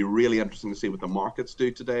 It'll be really interesting to see what the markets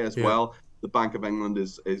do today as well. The Bank of England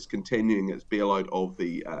is continuing its bailout of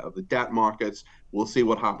the debt markets. We'll see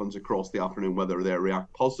what happens across the afternoon, whether they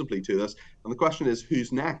react positively to this. And the question is,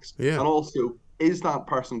 who's next? And also, is that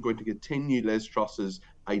person going to continue Liz Truss's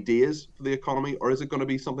ideas for the economy, or is it going to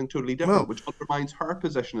be something totally different, which undermines her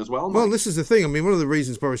position as well? Well, this is the thing. I mean, one of the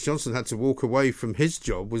reasons Boris Johnson had to walk away from his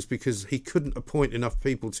job was because he couldn't appoint enough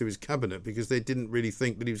people to his cabinet because they didn't really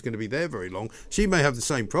think that he was going to be there very long. She may have the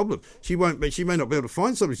same problem. She may not be able to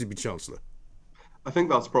find somebody to be Chancellor. I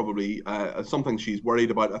think that's probably something she's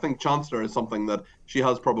worried about. I think Chancellor is something that she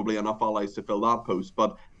has probably enough allies to fill that post.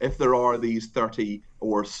 But if there are these 30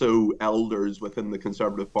 or so elders within the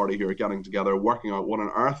Conservative Party who are getting together, working out what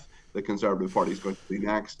on earth the Conservative Party is going to do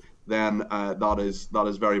next, then that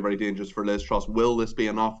is very, very dangerous for Liz Truss. Will this be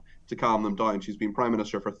enough to calm them down? She's been Prime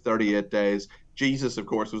Minister for 38 days. Jesus, of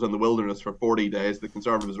course, was in the wilderness for 40 days. The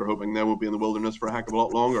Conservatives are hoping they won't be in the wilderness for a heck of a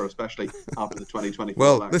lot longer, especially after the 2024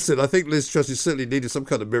 election. Listen, I think Liz Truss is certainly needed some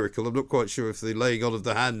kind of miracle. I'm not quite sure if the laying on of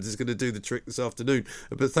the hands is going to do the trick this afternoon.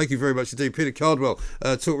 But thank you very much indeed. Peter Cardwell,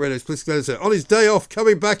 Talk Radio's political editor. On his day off,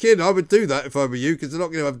 coming back in. I would do that if I were you, because they're not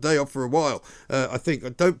going to have a day off for a while. I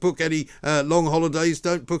think don't book any long holidays.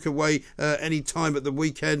 Don't book away any time at the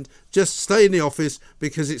weekend. Just stay in the office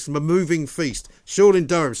because it's a moving feast. Sean in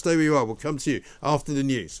Durham, stay where you are. We'll come to you after the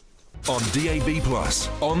news. On DAB+,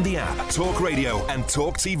 on the app, Talk Radio and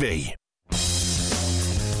Talk TV.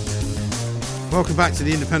 Welcome back to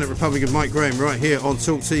the Independent Republic of Mike Graham right here on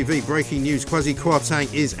Talk TV. Breaking news, Kwasi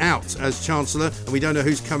Kwarteng is out as Chancellor and we don't know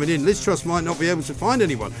who's coming in. Liz Truss might not be able to find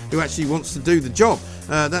anyone who actually wants to do the job.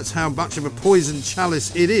 That's how much of a poison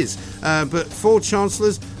chalice it is. But for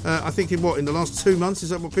Chancellors, I think in the last 2 months, is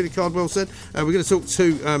that what Peter Cardwell said? We're going to talk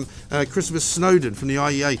to Christopher Snowdon from the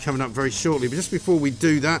IEA coming up very shortly. But just before we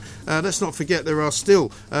do that, let's not forget there are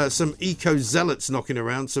still some eco-zealots knocking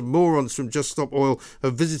around. Some morons from Just Stop Oil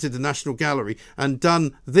have visited the National Gallery and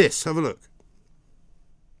done this. Have a look.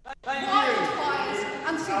 Wildfires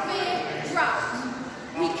and severe drought.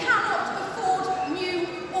 We cannot afford new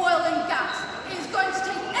oil and gas. It is going to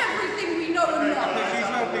take everything we know and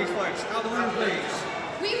love. Please, folks. Out the room, please.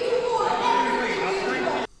 We will want everything we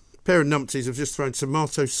want. A pair of numpties have just thrown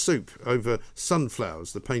tomato soup over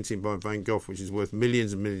Sunflowers, the painting by Van Gogh, which is worth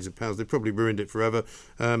millions and millions of pounds. They've probably ruined it forever.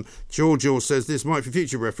 George says, this might, for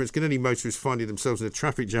future reference, can any motorist finding themselves in a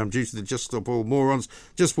traffic jam due to the Just Stop Oil morons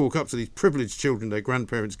just walk up to these privileged children, their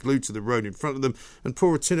grandparents glued to the road in front of them, and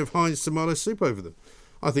pour a tin of Heinz tomato soup over them?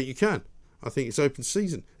 I think you can. I think it's open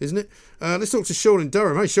season, isn't it? Let's talk to Sean in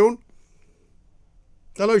Durham. Hey, Sean.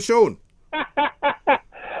 Hello, Sean.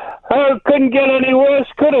 Oh, it couldn't get any worse,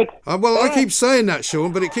 could it? I keep saying that,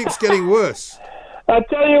 Sean, but it keeps getting worse. I'll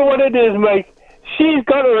tell you what it is, mate. She's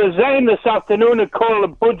got to resign this afternoon and call a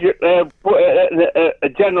budget, a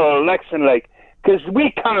general election, because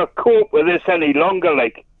we cannot cope with this any longer,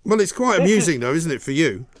 Well, it's quite amusing, though, isn't it, for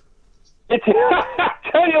you? I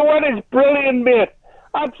tell you what, it's brilliant, mate.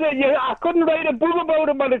 I'm saying, I couldn't write a book about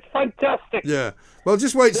it, but it's fantastic. Yeah. Well,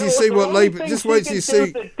 just wait till you see what Labour... Just wait till you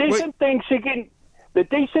see... The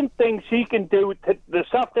decent thing she can do this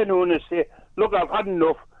afternoon is say, look, I've had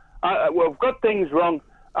enough. We've got things wrong.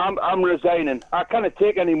 I'm resigning. I can't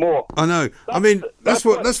take any more. I know. That's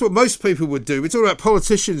what most people would do. We're talking about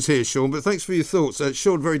politicians here, Sean, but thanks for your thoughts.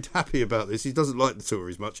 Sean very happy about this. He doesn't like the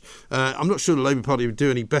Tories much. I'm not sure the Labour Party would do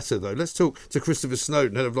any better, though. Let's talk to Christopher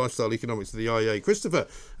Snowdon, Head of Lifestyle Economics of the IEA. Christopher,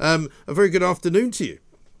 a very good afternoon to you.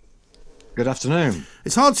 Good afternoon.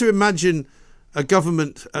 It's hard to imagine a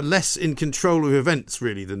government less in control of events,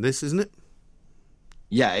 really, than this, isn't it?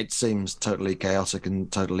 Yeah, it seems totally chaotic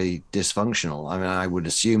and totally dysfunctional. I mean, I would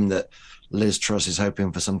assume that Liz Truss is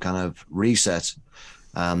hoping for some kind of reset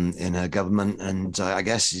in her government, and I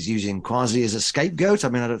guess is using Kwasi as a scapegoat. I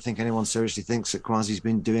mean, I don't think anyone seriously thinks that Kwasi's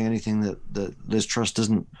been doing anything that Liz Truss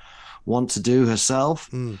doesn't want to do herself.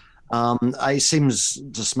 It seems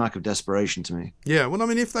to smack of desperation to me. Yeah, well, I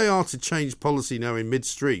mean, if they are to change policy now in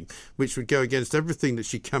midstream, which would go against everything that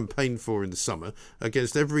she campaigned for in the summer,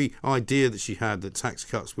 against every idea that she had that tax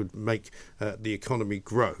cuts would make the economy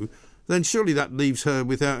grow, then surely that leaves her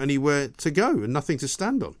without anywhere to go and nothing to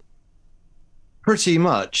stand on. Pretty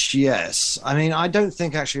much, yes. I mean, I don't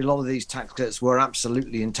think actually a lot of these tax cuts were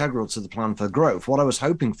absolutely integral to the plan for growth. What I was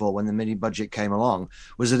hoping for when the mini budget came along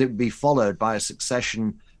was that it would be followed by a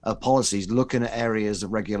succession of policies looking at areas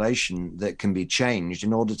of regulation that can be changed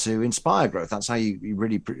in order to inspire growth. That's how you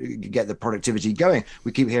really get the productivity going.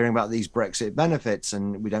 We keep hearing about these Brexit benefits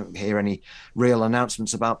and we don't hear any real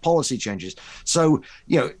announcements about policy changes. So,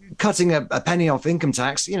 cutting a penny off income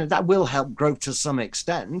tax, that will help growth to some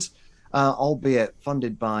extent, albeit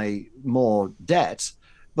funded by more debt.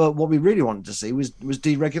 But what we really wanted to see was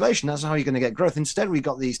deregulation. That's how you're going to get growth. Instead, we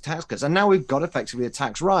got these tax cuts, and now we've got effectively a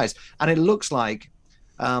tax rise. And it looks like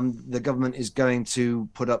the government is going to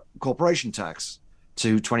put up corporation tax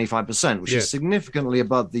to 25%, which is significantly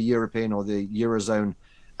above the European or the Eurozone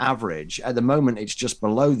average. At the moment, it's just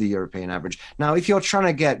below the European average. Now, if you're trying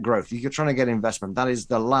to get growth, if you're trying to get investment, that is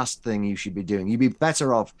the last thing you should be doing. You'd be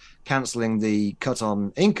better off cancelling the cut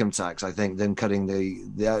on income tax, I think, than cutting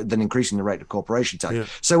than increasing the rate of corporation tax. Yeah.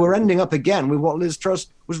 So we're ending up again with what Liz Truss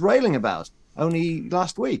was railing about only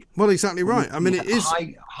last week. Well, exactly right. I mean, it is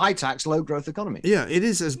high tax, low growth economy. Yeah, it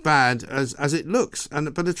is as bad as it looks.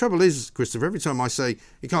 But the trouble is, Christopher, every time I say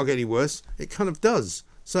it can't get any worse, it kind of does.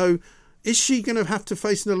 So is she going to have to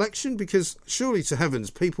face an election? Because surely to heavens,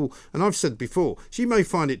 people, and I've said before, she may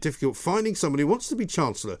find it difficult finding someone who wants to be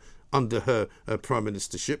Chancellor under her prime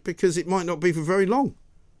ministership, because it might not be for very long.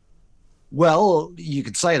 Well, you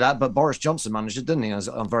could say that, but Boris Johnson managed it, didn't he? On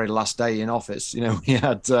the very last day in office, he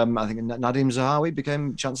had I think Nadim Zahawi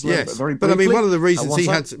became Chancellor. Yes, very briefly. But I mean, one of the reasons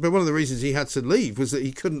he had to leave was that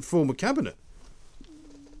he couldn't form a cabinet.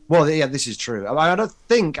 Well, yeah, this is true. I don't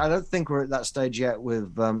think we're at that stage yet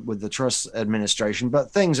with the Truss administration,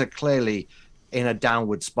 but things are clearly in a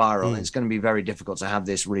downward spiral. It's going to be very difficult to have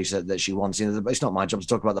this reset that she wants. It's not my job to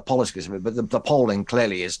talk about the politics of it, but the polling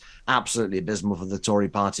clearly is absolutely abysmal for the Tory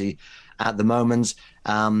party at the moment.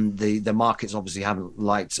 The markets obviously haven't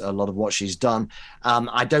liked a lot of what she's done.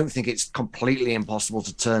 I don't think it's completely impossible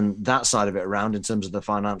to turn that side of it around in terms of the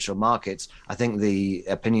financial markets. I think the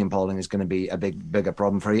opinion polling is going to be a bigger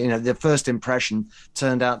problem for you. The first impression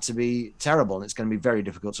turned out to be terrible, and it's going to be very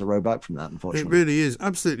difficult to row back from that, unfortunately. It really is.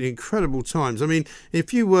 Absolutely incredible times. I mean,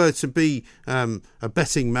 if you were to be a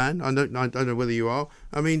betting man, I don't know whether you are,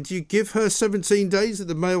 I mean, do you give her 17 days that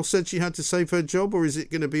the Mail said she had to save her job, or is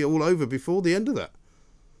it going to be all over before the end of that?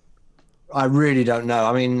 I really don't know.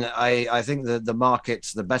 I mean, I think that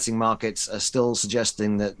the betting markets are still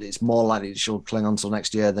suggesting that it's more likely she'll cling on till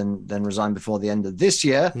next year than resign before the end of this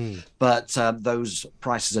year. But those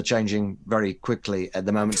prices are changing very quickly at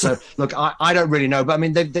the moment. So, look, I don't really know. But, I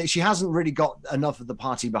mean, she hasn't really got enough of the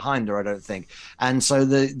party behind her, I don't think. And so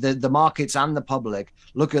the markets and the public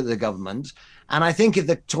look at the government. And I think if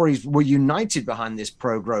the Tories were united behind this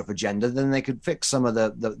pro-growth agenda, then they could fix some of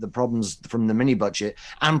the problems from the mini-budget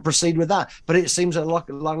and proceed with that. But it seems that a lot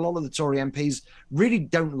of the Tory MPs really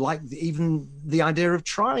don't like even the idea of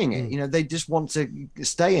trying it. They just want to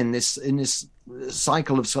stay in this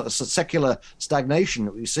cycle of sort of secular stagnation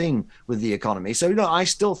that we've seen with the economy. So, I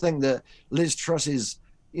still think that Liz Truss's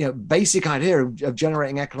basic idea of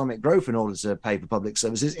generating economic growth in order to pay for public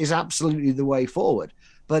services is absolutely the way forward.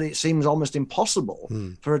 But it seems almost impossible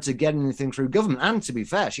for her to get anything through government. And to be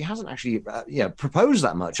fair, she hasn't actually proposed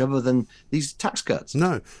that much other than these tax cuts.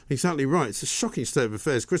 No, exactly right. It's a shocking state of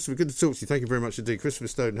affairs. Christopher, good to talk to you. Thank you very much indeed. Christopher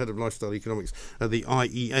Stone, Head of Lifestyle Economics at the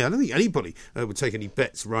IEA. I don't think anybody would take any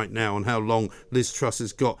bets right now on how long Liz Truss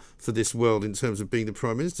has got for this world in terms of being the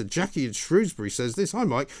Prime Minister. Jackie in Shrewsbury says this. Hi,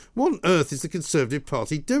 Mike. What on earth is the Conservative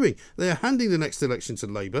Party doing? They are handing the next election to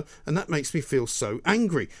Labour, and that makes me feel so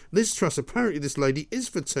angry. Liz Truss, apparently this lady is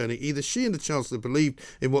for turning. Either she and the Chancellor believed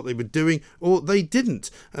in what they were doing, or they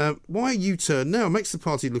didn't. Why a U-turn now? Makes the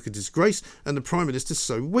party look a disgrace, and the Prime Minister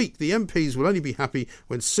so weak. The MPs will only be happy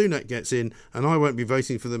when Sunak gets in, and I won't be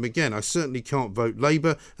voting for them again. I certainly can't vote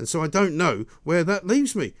Labour, and so I don't know where that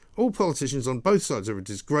leaves me. All politicians on both sides are a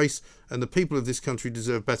disgrace, and the people of this country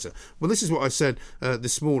deserve better. Well, this is what I said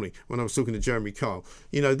this morning when I was talking to Jeremy Kyle.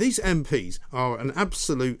 These MPs are an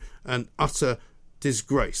absolute and utter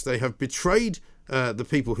disgrace. They have betrayed the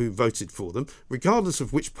people who voted for them, regardless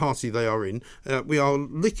of which party they are in. We are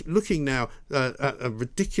looking now at a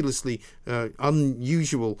ridiculously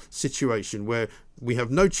unusual situation where we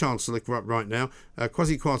have no Chancellor right now.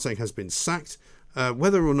 Kwasi Kwarteng has been sacked.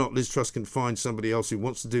 Whether or not Liz Truss can find somebody else who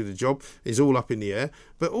wants to do the job is all up in the air.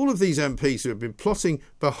 But all of these MPs who have been plotting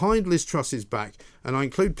behind Liz Truss's back, and I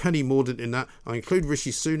include Penny Mordaunt in that, I include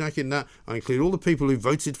Rishi Sunak in that, I include all the people who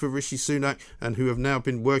voted for Rishi Sunak and who have now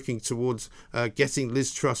been working towards getting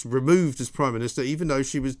Liz Truss removed as Prime Minister, even though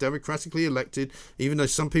she was democratically elected, even though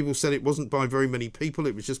some people said it wasn't by very many people,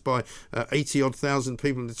 it was just by 80-odd thousand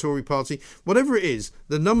people in the Tory party. Whatever it is,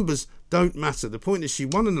 the numbers don't matter. The point is she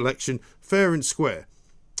won an election fair and square.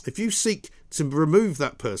 If you seek to remove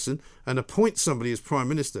that person and appoint somebody as Prime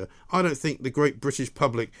Minister, I don't think the great British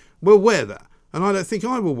public will wear that. And I don't think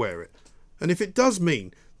I will wear it. And if it does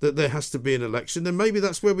mean that there has to be an election, then maybe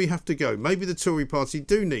that's where we have to go. Maybe the Tory party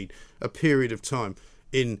do need a period of time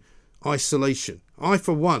in isolation. I,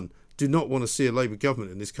 for one, do not want to see a Labour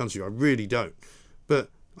government in this country. I really don't. But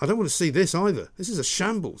I don't want to see this either. This is a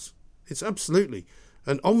shambles. It's absolutely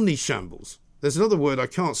an omni-shambles. There's another word I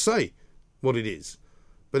can't say what it is,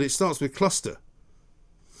 but it starts with cluster.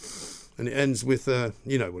 And it ends with,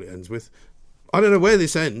 you know what it ends with. I don't know where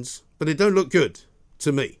this ends, but it don't look good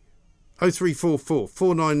to me. 0344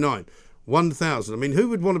 499 1000. I mean, who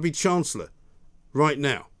would want to be Chancellor right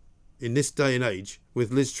now, in this day and age,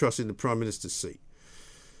 with Liz Truss in the Prime Minister's seat?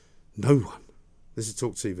 No one. This is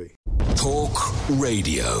Talk TV. Talk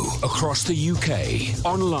Radio. Across the UK,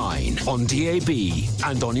 online, on DAB,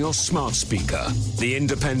 and on your smart speaker. The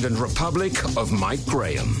Independent Republic of Mike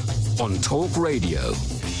Graham on Talk Radio.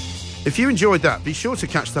 If you enjoyed that, be sure to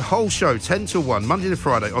catch the whole show 10 till 1, Monday to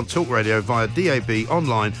Friday on Talk Radio via DAB,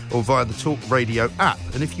 online, or via the Talk Radio app.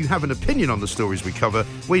 And if you have an opinion on the stories we cover,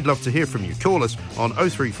 we'd love to hear from you. Call us on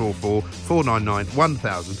 0344 499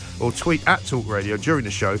 1000 or tweet at Talk Radio during the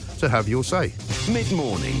show to have your say.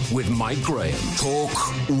 Mid-morning with Mike Graham. Talk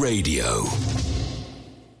Radio.